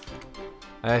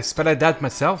 I expected that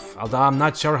myself, although I'm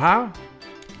not sure how.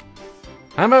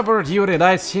 However, Yuri and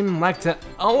I seem like to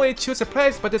only choose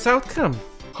surprised by this outcome.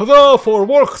 Huzzah for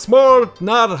work smart,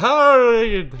 not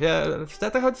hard! Yeah, is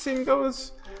that how the scene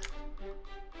goes?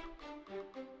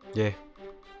 Yeah.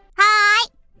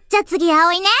 じゃあ次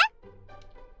葵ね。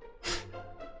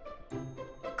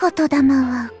言霊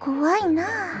は怖い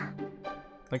な。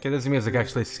 Okay, this music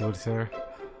actually suits her.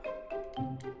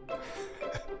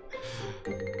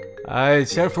 I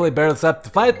cheerfully barrels up to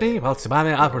fight me, while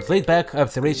Tsubame offers laid-back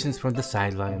observations from the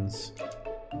sidelines.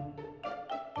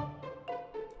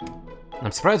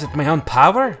 I'm surprised at my own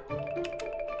power?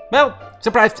 Well,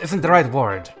 surprised isn't the right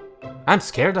word. I'm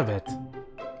scared of it.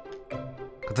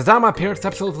 Kotodama appears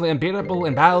absolutely unbeatable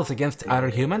in battles against other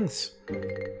humans.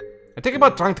 I think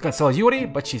about trying to console Yuri,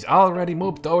 but she's already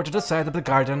moved over to the side of the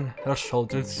garden, her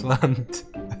shoulders slumped.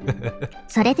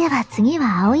 それでは次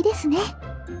は葵ですね。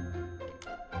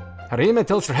 Haruhime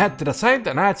tilts her head to the side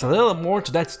and adds a little more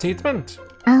to that statement.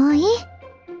 葵、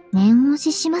念押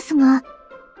ししますが、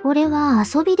これは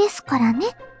遊びですからね。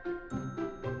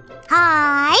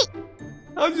はーい。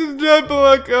 I'll just drop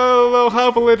like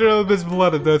half a liter of this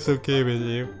blood if that's okay with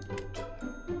you.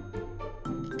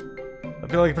 I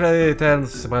feel like pretty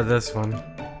tense about this one.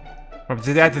 From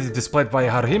the attitude displayed by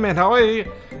Haruhime and Hawaii,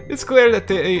 it's clear that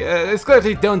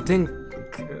they don't think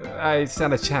I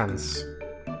stand a chance.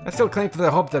 I still cling to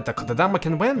the hope that the Kotodama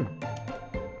can win.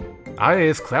 Ai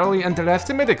is clearly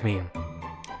underestimating me.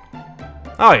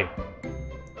 Ai!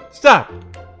 Stop!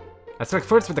 I struck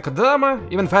first with the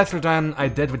Kotodama, even faster than I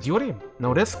did with Yuri.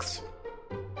 No risks.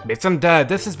 Based on the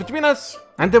distance between us,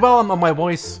 and the volume of my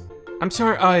voice, I'm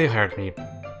sure Ai heard me.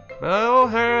 Well,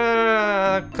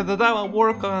 her Kotodama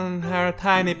work on her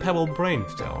tiny pebble brain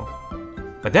still.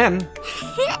 But then...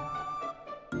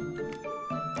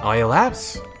 Ai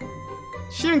laughs.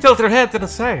 She even tilts her head to the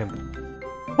side.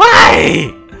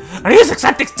 Why? Are you using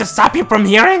something to stop you from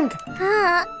hearing?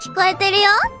 はあ、聞こえてるよ。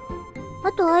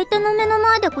あと相手の目の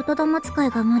前で言霊使い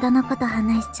が無駄なこと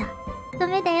話しちゃダ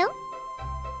メだよ。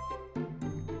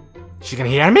She can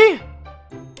hear me?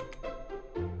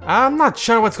 I'm not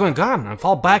sure what's going on. I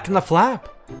fall back in the flap.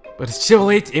 But it's too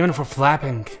late even for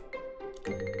flapping.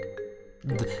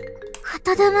 言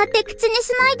霊って口に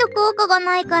しないと効果が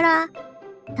ないから、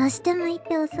どうしても言っ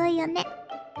て遅いよね。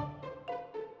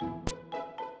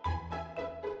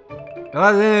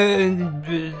In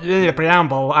the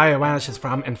preamble, Aya vanishes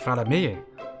from in front of me.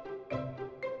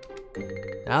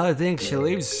 The only thing she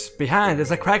leaves behind is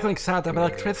a crackling sound of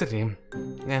electricity.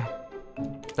 Yeah,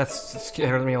 that's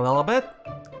scared me a little bit.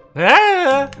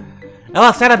 Ah! Well,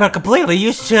 instead of her completely,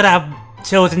 you should have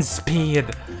chosen speed.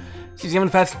 She's even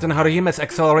faster than Haruhime's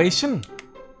acceleration.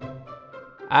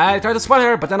 I try to spot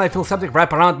her, but then I feel something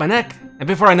wrap around my neck, and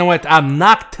before I know it, I'm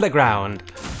knocked to the ground.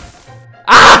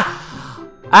 Ah!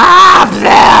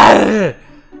 Ah!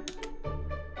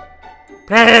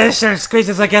 Pressure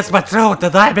squeezes against my throat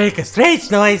and I make a strange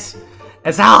noise.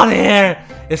 As all the air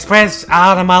is pressed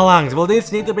out of my lungs. Will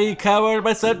this need to be covered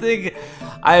by something?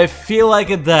 I feel like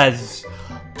it does.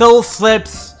 Those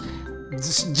lips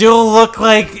do look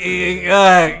like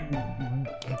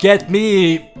get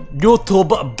me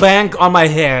YouTube bank on my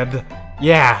head.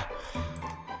 Yeah.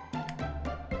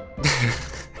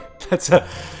 that's a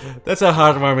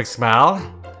heartwarming smile.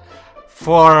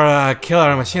 For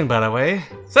killer machine, by the way.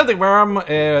 Something warm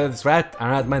is wrapped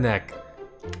around my neck.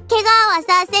 怪我は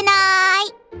させな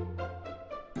い。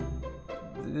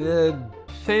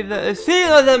 Say the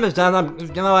damage done. You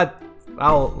know what?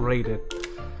 I'll read it.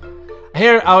 I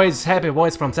hear always happy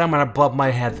voice from somewhere above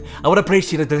my head. I would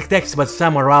appreciate it if the text was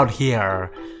somewhere around here.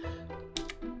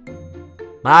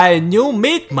 My new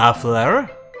meat muffler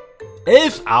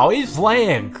is always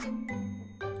playing.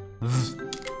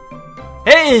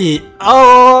 Hey!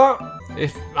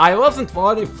 If I wasn't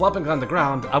already flopping on the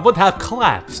ground, I would have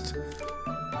collapsed.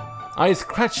 Ice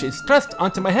crutch is thrust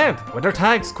onto my head, with her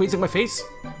tag squeezing my face.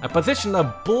 A position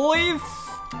of belief.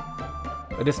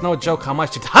 It is no joke how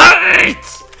much it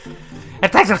hurts!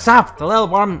 It takes a soft, a little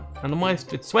warm, and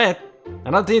moist with sweat.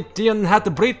 And I didn't even have to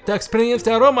breathe to experience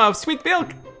the aroma of sweet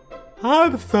milk.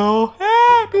 I'm so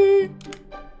happy!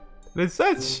 It's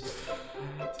such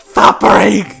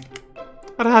suffering!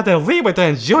 I don't have to leave it to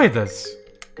enjoy this.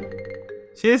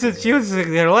 She isn't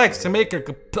using her legs to make her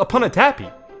opponent happy.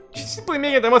 She's simply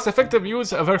making the most effective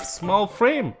use of her small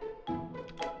frame.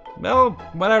 Well,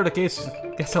 whatever the case,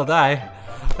 guess I'll die.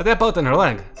 I tap out on her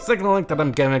leg, signaling that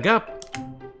I'm giving up.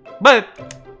 But...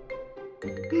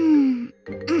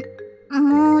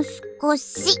 もう少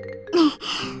し。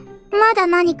まだ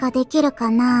何かできるか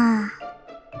な。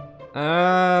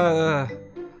 Are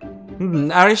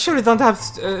you sure you don't have...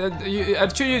 are you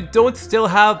sure you don't still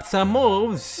have some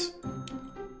moves?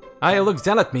 Aya looks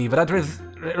down at me without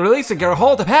releasing her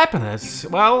hold of happiness.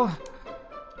 Well,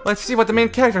 let's see what the main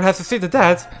character has to say to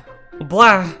that.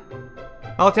 Blah.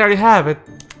 I'll there you have it.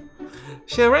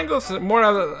 She wrangles more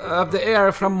of the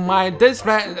air from my dish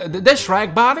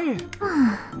rag body.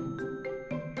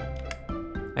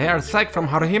 I hear a sight from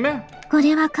Haruhime. こ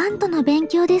れはカントの勉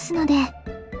強ですので、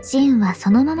シンは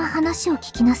そのまま話を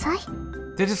聞きなさい。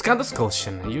 This is Kanto's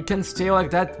question. You can stay like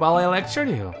that while I lecture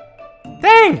you.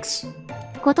 Thanks!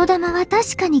 言霊は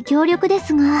確かに強力で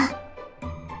すが、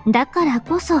だから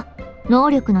こそ能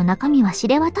力の中身は知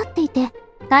れ渡っていて、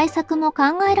対策も考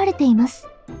えられています。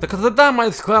 The Kotodama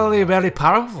is clearly very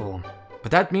powerful,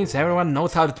 but that means everyone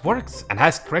knows how it works and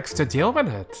has tricks to deal with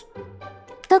it.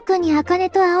 特に茜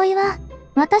と葵は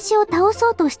私を倒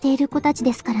そうとしている子たち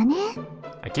ですからね。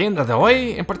 Again, the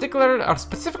Oi in particular are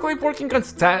specifically working on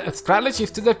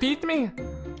strategies to defeat me.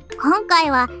 今回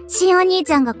はシンお兄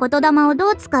ちゃんが言霊をど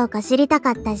う使うか知りた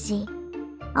かったし、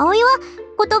葵は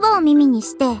言葉を耳に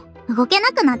して動けな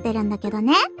くなってるんだけど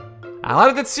ね。 I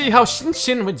wanted to see how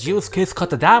Shin would use his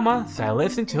Kotodama, so I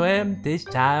listened to him this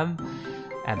time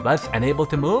and was unable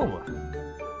to move.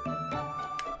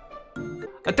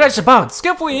 I thrashed about,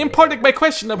 skillfully importing my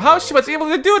question of how she was able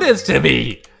to do this to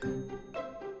me.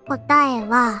 答え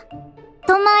は、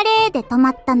止まれで止ま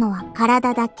ったのは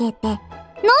体だけで、能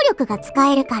力が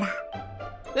使えるから。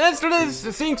 As for this,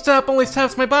 seeing stop only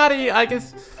stops my body, I can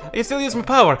still use my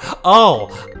power.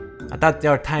 Oh! I thought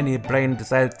your tiny brain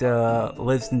decided to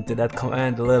listen to that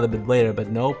command a little bit later, but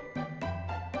nope.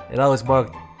 It always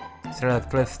worked.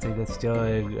 Electricity that's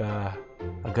doing a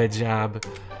good job.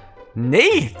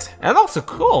 Neat! And also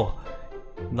cool!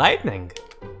 Lightning.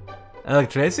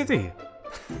 Electricity.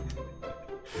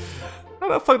 How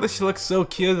the fuck does she look so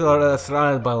cute or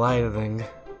surrounded by lightning?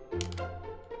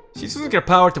 She's using her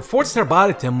power to force her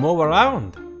body to move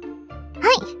around.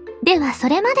 はい、ではそ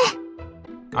れまで。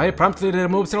 I promptly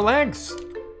removes her legs.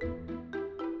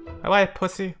 Bye,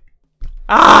 pussy.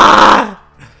 Ah!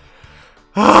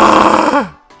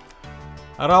 Ah!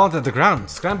 I roll onto the ground,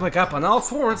 scrambling up on all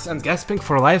fours and gasping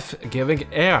for life-giving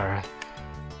air.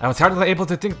 I was hardly able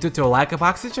to think due to a lack of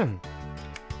oxygen.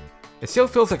 It still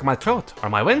feels like my throat or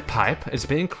my windpipe is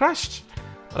being crushed,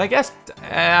 but I guess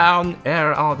on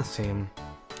air all the same.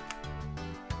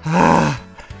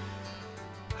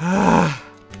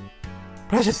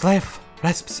 Precious life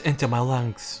rasps into my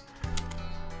lungs.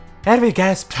 Every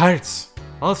gasp hurts.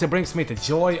 Also brings me the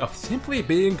joy of simply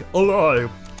being alive.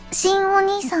 シンお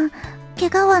兄さん、怪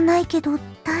我はないけど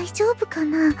大丈夫か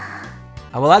な？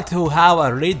 I would like to have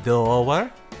a read over,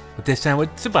 but this time with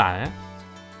Tsubaya.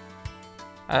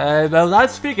 I will not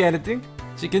speak anything.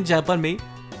 She can jump on me.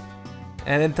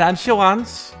 anytime she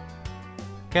wants.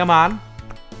 Come on,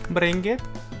 bring it.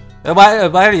 Why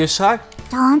are you shocked?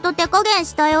 ちゃんと手加減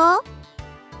したよ。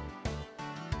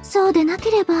そうでな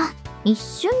ければ、一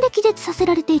瞬で気絶させ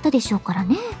られていたでしょうから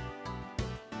ね。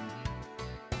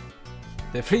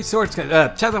The three swords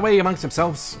chat away amongst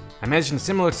themselves. I imagine a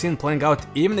similar scene playing out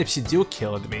even if she do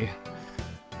killed me.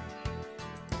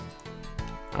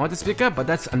 I want to speak up, but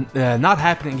that's not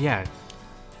happening yet.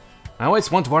 My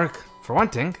voice won't work, for one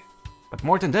thing. But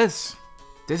more than this,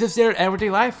 this is their everyday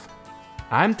life.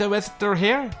 I'm the visitor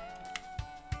here.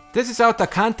 This is how the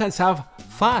contents have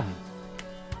fun.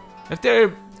 If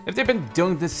they've been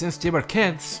doing this since they were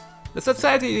kids, the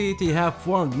society they have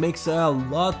formed makes a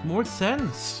lot more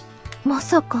sense. ま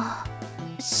さか、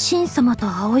シン様と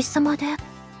葵様で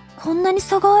こんなに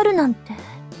差があるなんて。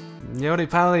Yuri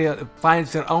finally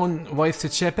finds her own voice to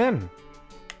chip in.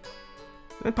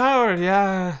 The power,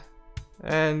 yeah.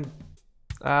 And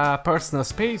personal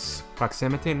space,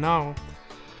 proximity, no.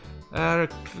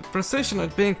 Frustration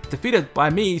of being defeated by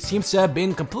me seems to have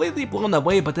been completely blown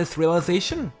away by this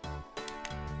realization.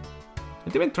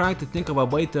 I've been trying to think of a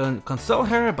way to console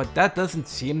her, but that doesn't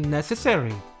seem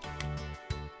necessary.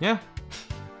 Yeah.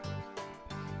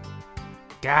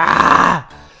 Gah!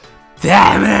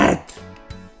 Damn it!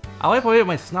 I wipe away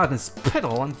my snot and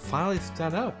spittle and finally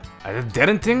stand up. I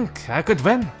didn't think I could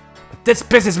win, but this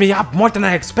pisses me up more than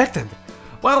I expected.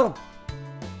 Well,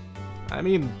 I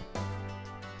mean,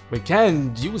 we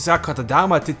can use our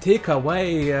Kotodama to take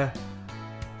away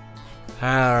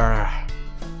her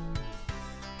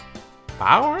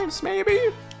powers, maybe?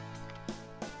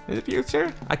 In the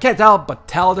future? I can't help but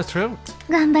tell the truth.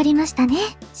 頑張りましたね、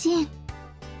シン。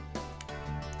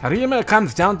Haruhime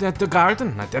comes down to the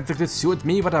garden, attempting to soothe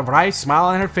me with a wry smile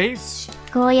on her face.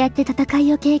 こうやって戦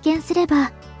いを経験すれ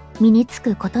ば、身につ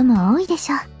くことも多いで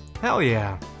しょう。Hell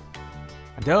yeah.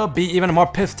 And they'll be even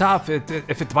more pissed off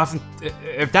if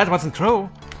that wasn't true.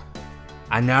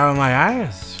 I narrow my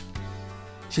eyes.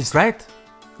 She's right.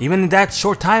 Even in that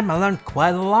short time, I learned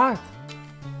quite a lot.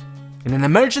 In an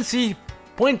emergency,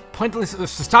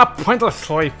 stop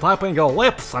pointlessly flapping your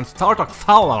lips and start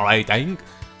accelerating.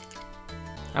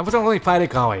 I wasn't only fighting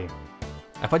Kawaii.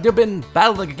 If I'd been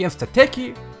battling against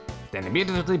Tateki, then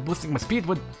immediately boosting my speed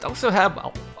would also have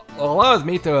allowed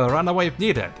me to run away if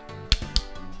needed.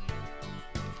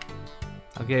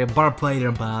 Okay, bar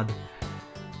player bad.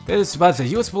 This was a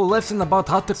useful lesson about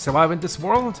how to survive in this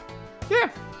world. Yeah.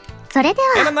 それで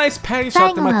And a は、 nice patty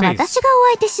最 shot 後 to は my face. 私がお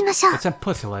相手しましょう。 It's some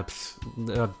pussy lips.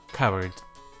 Covered.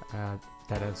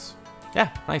 That is. Yeah,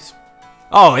 nice.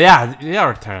 Oh, yeah,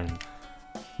 your turn.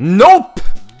 Nope!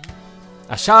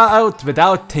 I shot out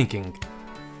without thinking.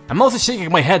 I'm also shaking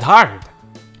my head hard.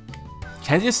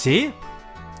 Can't you see?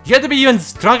 You have to be even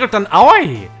stronger than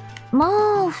Aoi! ま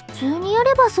あ、普通にや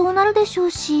ればそうなるでしょ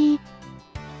うし。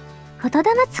言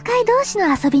霊使い同士の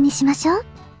遊びにしましょう。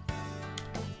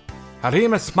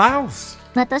Haruhime smiles.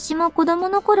 私も子供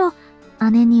の頃、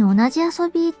姉に同じ遊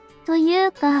びとい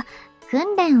うか、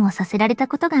訓練をさせられた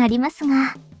ことがあります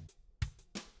が、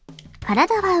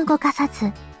体は動かさず、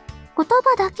言葉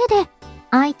だけで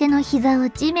相手の膝を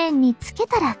地面につけ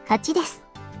たら勝ちです。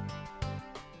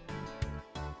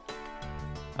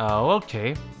Oh,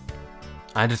 okay.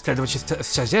 I understand what she's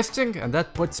suggesting, and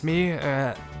that puts me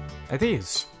at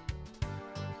ease.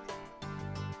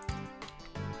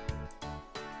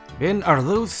 Win or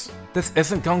lose, this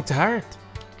isn't going to hurt.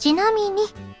 ちなみに、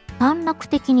短絡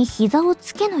的に膝を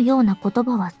つけのような言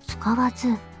葉は使わず、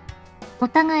お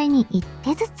互いに一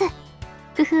手ずつ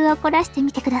工夫を凝らして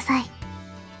みてください。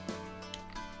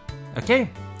Okay,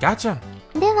 gotcha.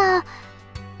 では、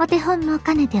お手本も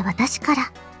兼ねて私か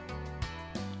ら。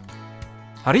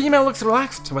Haruhime looks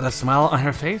relaxed with a smile on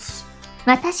her face.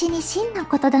 私に真の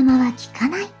言霊は聞か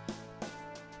ない。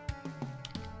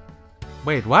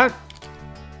Wait, what?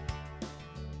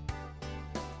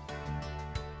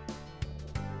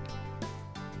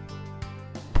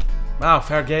 Wow,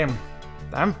 fair game.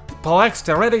 I'm perplexed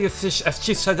already as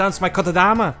she shutdowns my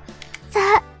Kotodama. さ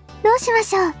あ、どうしま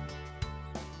しょう。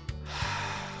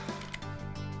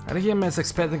Haruhime is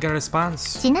expecting a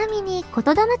response. ちなみに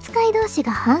言霊使い同士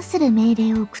が反する命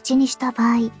令を口にした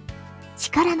場合、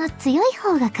力の強い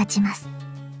方が勝ちます。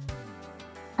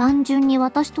単純に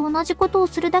私と同じことを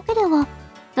するだけでは、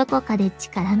どこかで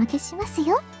力負けします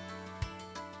よ。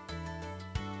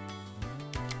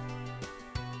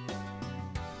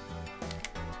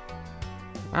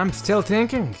I'm still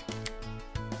thinking.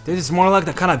 This is more like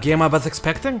the kind of game I was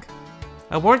expecting.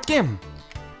 A word game.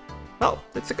 Well,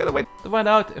 it's a good way to find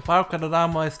out if our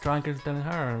Kotodama is stronger than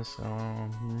hers. So,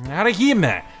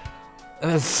 Haruhime,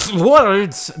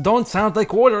 Words don't sound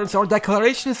like orders or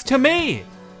declarations to me!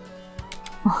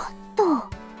 おっと。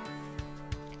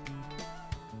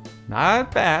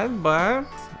 Not bad, but...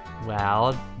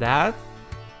 well, that...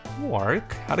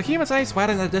 work? Haruhime's eyes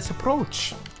widen at this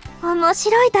approach. 面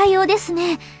白い対応です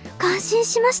ね。感心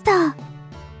しました。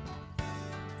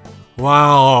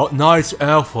 Wow, nice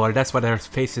effort, that's what her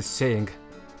face is saying.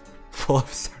 Full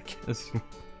of sarcasm.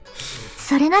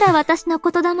 それなら私の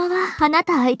言霊はあな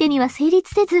た相手には成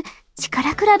立せず、力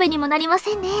比べにもなりま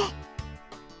せんね。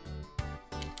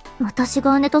私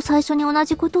が姉と最初に同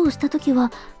じことをしたとき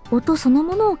は、音その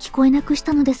ものを聞こえなくし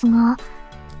たのですが、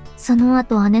その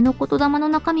後姉の言霊の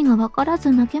中身がわから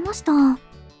ず泣けました。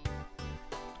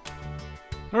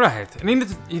 Right,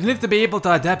 you need to be able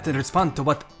to adapt and respond to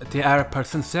what the other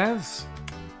person says.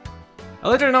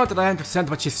 I'll let her know that I understand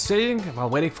what she's saying while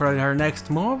waiting for her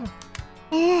next move.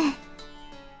 ええ。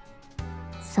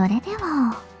それで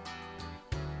は、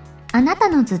あなた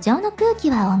の頭上の空気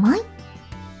は重い。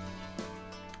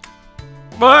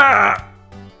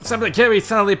 Something heavy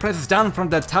suddenly presses down from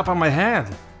the top of my head.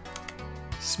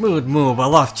 Smooth move, I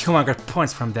lost 200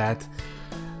 points from that.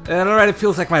 It already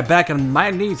feels like my back and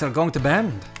my knees are going to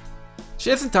bend.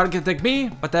 She isn't targeting me,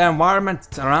 but the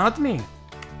environment around me.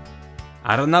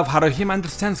 I don't know if Haruhime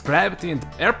understands gravity and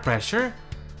air pressure,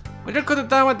 but your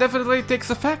Kotodama definitely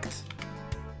takes effect.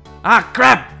 Ah,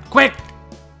 crap! Quick!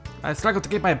 I struggle to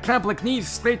keep my cramp-like knees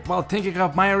straight while thinking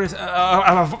of my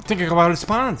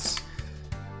response.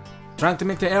 Trying to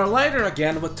make the air lighter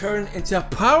again would turn into a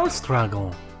power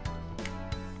struggle.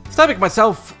 Stopping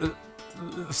myself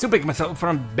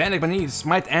from bending my knees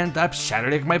might end up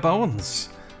shattering my bones.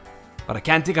 But I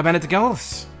can't think of anything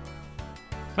else.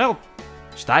 Well,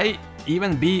 should I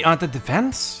even be on the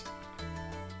defense?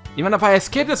 Even if I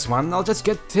escape this one, I'll just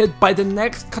get hit by the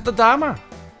next Kotodama.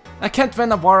 I can't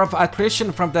win a war of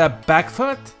attrition from the back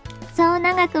foot. そう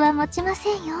長くは持ちませ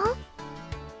んよ。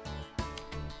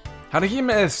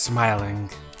 Haruhime is smiling.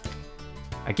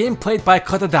 A game played by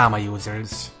Kotodama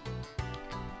users.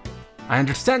 I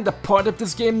understand the point of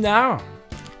this game now.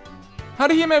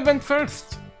 Haruhime went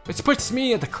first, which puts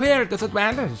me at a clear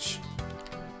disadvantage.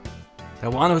 The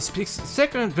one who speaks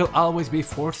second will always be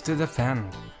forced to defend.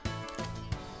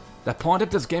 The point of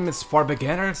this game is for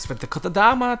beginners with the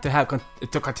Kotodama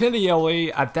to continually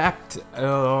adapt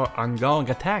ongoing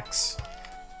attacks.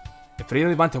 If you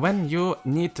really want to win, you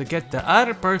need to get the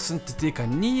other person to take a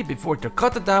knee before the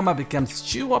Kotodama becomes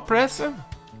too oppressive.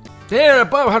 There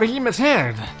above Haruhime's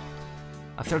head.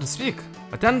 I started to speak,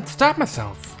 but then stopped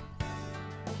myself.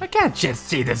 I can't just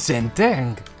say the same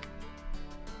thing.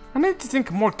 I need to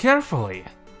think more carefully.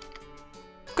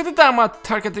 Kotodama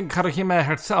targeting Haruhime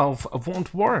herself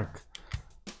won't work.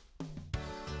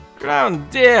 Ground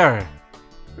there!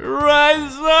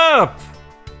 Rise up!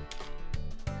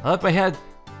 I look my head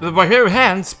with my bare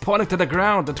hands pointing to the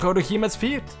ground at Haruhime's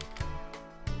feet.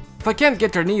 If I can't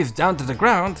get her knees down to the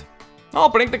ground, I'll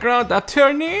bring the ground up to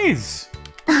her knees.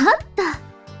 あんた、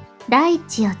大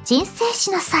地を鎮静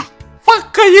しなさい。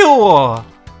 Fuck you!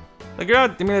 The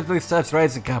ground immediately starts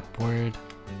rising upward.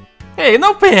 Hey,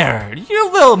 no fair! You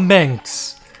little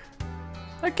minx!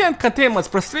 I can't contain my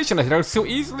frustration at her so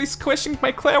easily squishing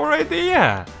my clever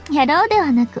idea. 野郎で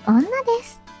はなく女で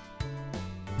す。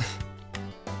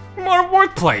 More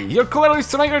wordplay! You're clearly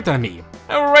stronger than me.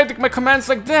 I'm writing my commands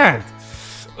like that.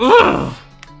 Ugh!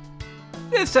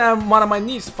 This time, one of my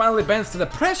knees finally bends to the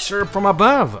pressure from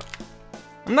above.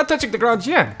 I'm not touching the ground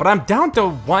yet, but I'm down to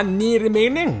one knee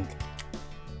remaining.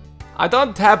 I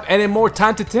don't have any more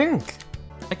time to think.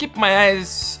 I keep my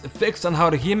eyes fixed on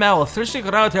Haruhime while searching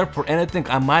around her for anything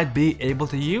I might be able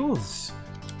to use.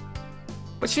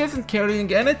 But she isn't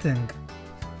carrying anything.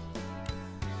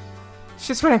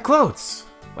 She's wearing clothes,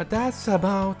 but that's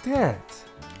about it.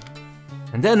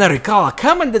 And then I recall a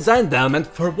common design element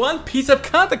for one piece of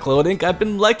counter clothing I've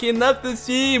been lucky enough to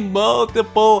see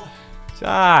multiple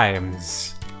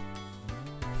times.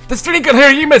 The string on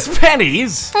Haruhime's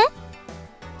panties! Huh?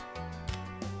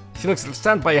 She looks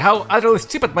stunned by how utterly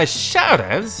stupid my shout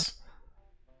is.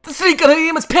 The string on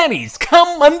Haruhime's panties!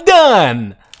 Come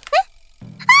undone!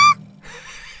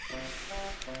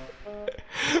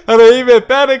 Haruhime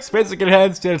panics, pressing her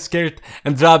hands to her skirt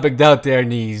and dropping down to her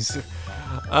knees.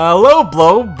 A low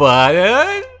blow, but...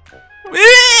 yeah!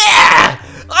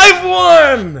 I've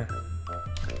won!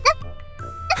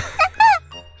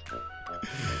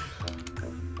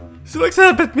 She looks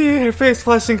up at me, her face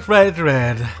flushing bright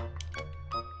red.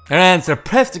 Her hands are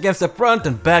pressed against the front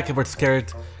and back of her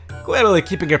skirt, clearly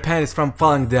keeping her panties from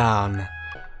falling down.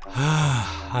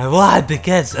 I won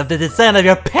because of the design of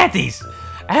your panties,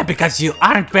 and because you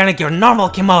aren't wearing your normal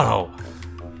kimono.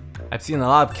 I've seen a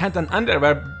lot of Kantan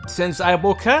underwear since I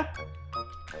woke up.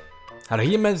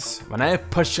 Haruhime's when I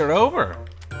pushed her over.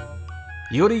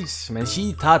 Yuri's when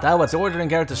she thought I was ordering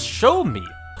her to show me.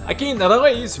 I came to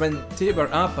Roy's when they were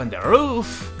up on the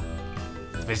roof.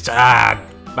 Which,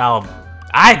 well,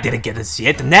 I didn't get to see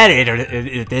it, the narrator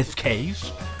in this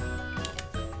case.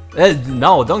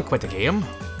 No, don't quit the game.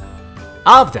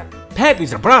 All of them,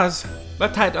 panties or bras, were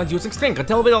tied on using string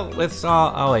until we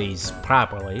saw always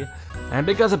properly. And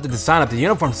because of the design of the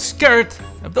uniform skirt,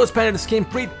 if those panties came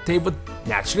free, they would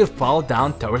naturally fall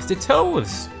down towards the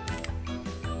toes.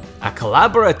 A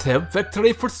collaborative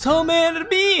victory for Soulman and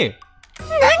me! 何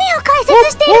を解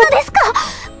説しているのですか？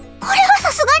これは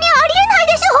さすがにありえない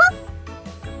でし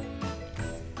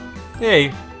ょ。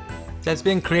 Hey, that's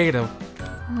being creative.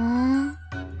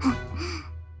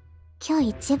 今日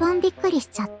一番びっくりし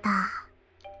ちゃった。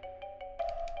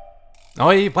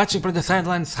Oi, watching from the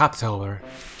sidelines hops over.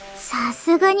 さ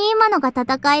すがに今のが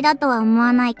戦いだとは思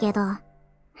わないけど。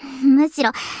むし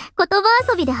ろ、言葉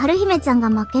遊びで春姫ちゃんが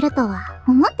負けるとは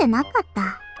思ってなかっ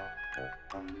た。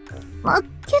負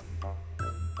け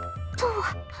と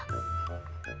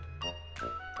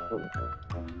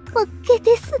負け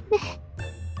ですね。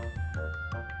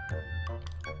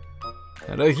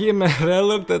Haruhime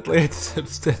reluctantly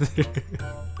accepted.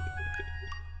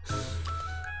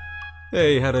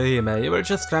 Hey Haruhime, you were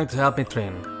just trying to help me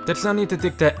train. There's no need to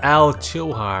take the L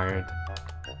too hard.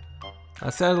 I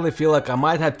suddenly feel like I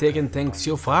might have taken things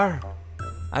too far.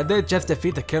 I did just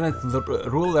defeat the current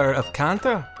ruler of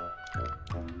Kanto.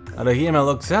 Haruhime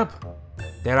looks up.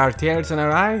 There are tears in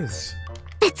her eyes.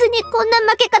 別にこんな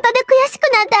負け方で悔しく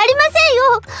なんてありません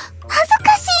よ。恥ず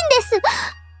かしいんです。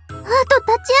あと立ち上が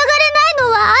れない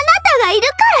のはあなたがいる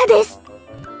からです。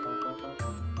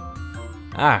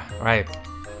Ah, right.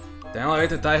 The only way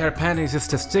to tie her panties is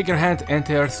to stick your hand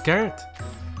into her skirt.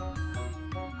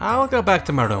 I'll go back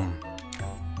to my room.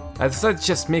 I decided to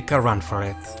just make a run for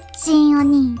it. しんお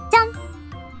兄ちゃん、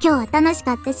今日は楽し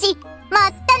かったし、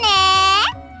またね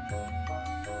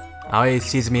ー。Aoi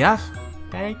sees me off.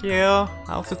 Thank you. I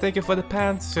also thank you for the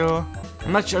pants, too.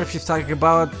 I'm not sure if she's talking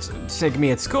about seeing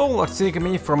me at school or seeing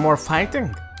me for more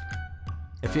fighting.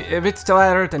 If it's the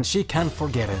latter, then she can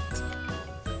forget it.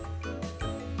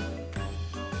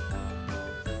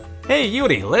 Hey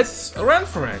Yuri, let's run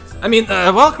for it. I mean,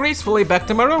 walk gracefully back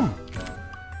to my room.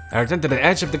 I returned to the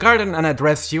edge of the garden and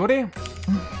addressed Yuri.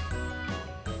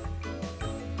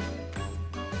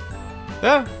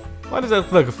 Yeah, what is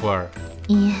that looking for?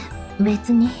 いえ、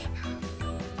別に。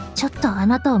ちょっとあ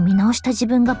なたを見直した自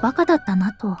分がバカだった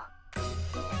なと。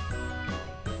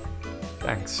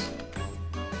Thanks.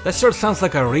 That sure sounds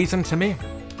like a reason to me.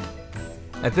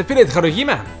 I defeated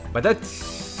Haruhime, but that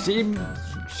seems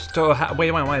to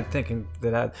wait, why am I thinking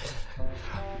that?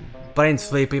 Brain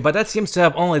sleepy, but that seems to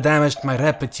have only damaged my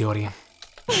repertoire.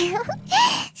 シ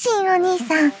ンお兄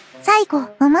さん、最後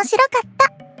面白かっ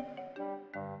た。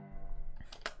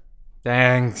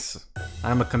Thanks.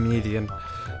 I'm a comedian.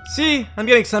 See, I'm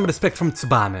getting some respect from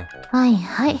Tsubame. はい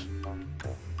はい。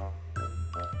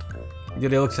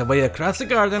Yuri looks away across the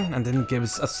garden and then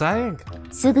gives a sigh.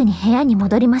 すぐに部屋に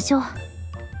戻りましょう。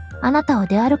あなたを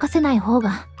出歩かせない方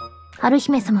が、春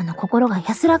姫様の心が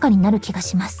安らかになる気が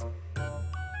します。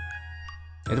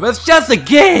It was just a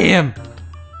game!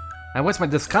 I was my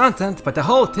discontent, but the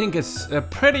whole thing is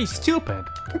pretty stupid.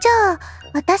 じゃあ、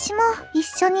私も一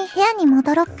緒に部屋に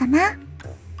戻ろっかな。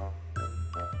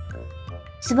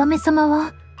燕様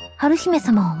は、春姫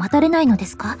様を待たれないので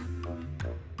すか？うん。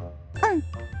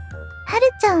春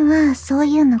ちゃんはそう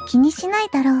いうの気にしない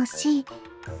だろうし。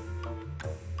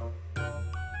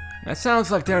It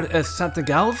sounds like there is something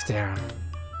else there.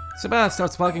 Tsubame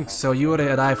starts walking, so Yuri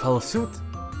and I follow suit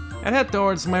and head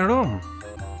towards my room.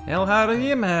 I'll have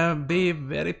him be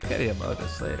very petty about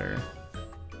this later.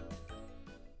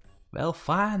 We'll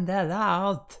find that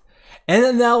out in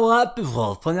the new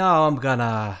episode. For now, I'm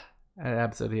gonna end the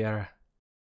episode here.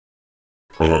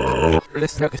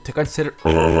 Let's to consider.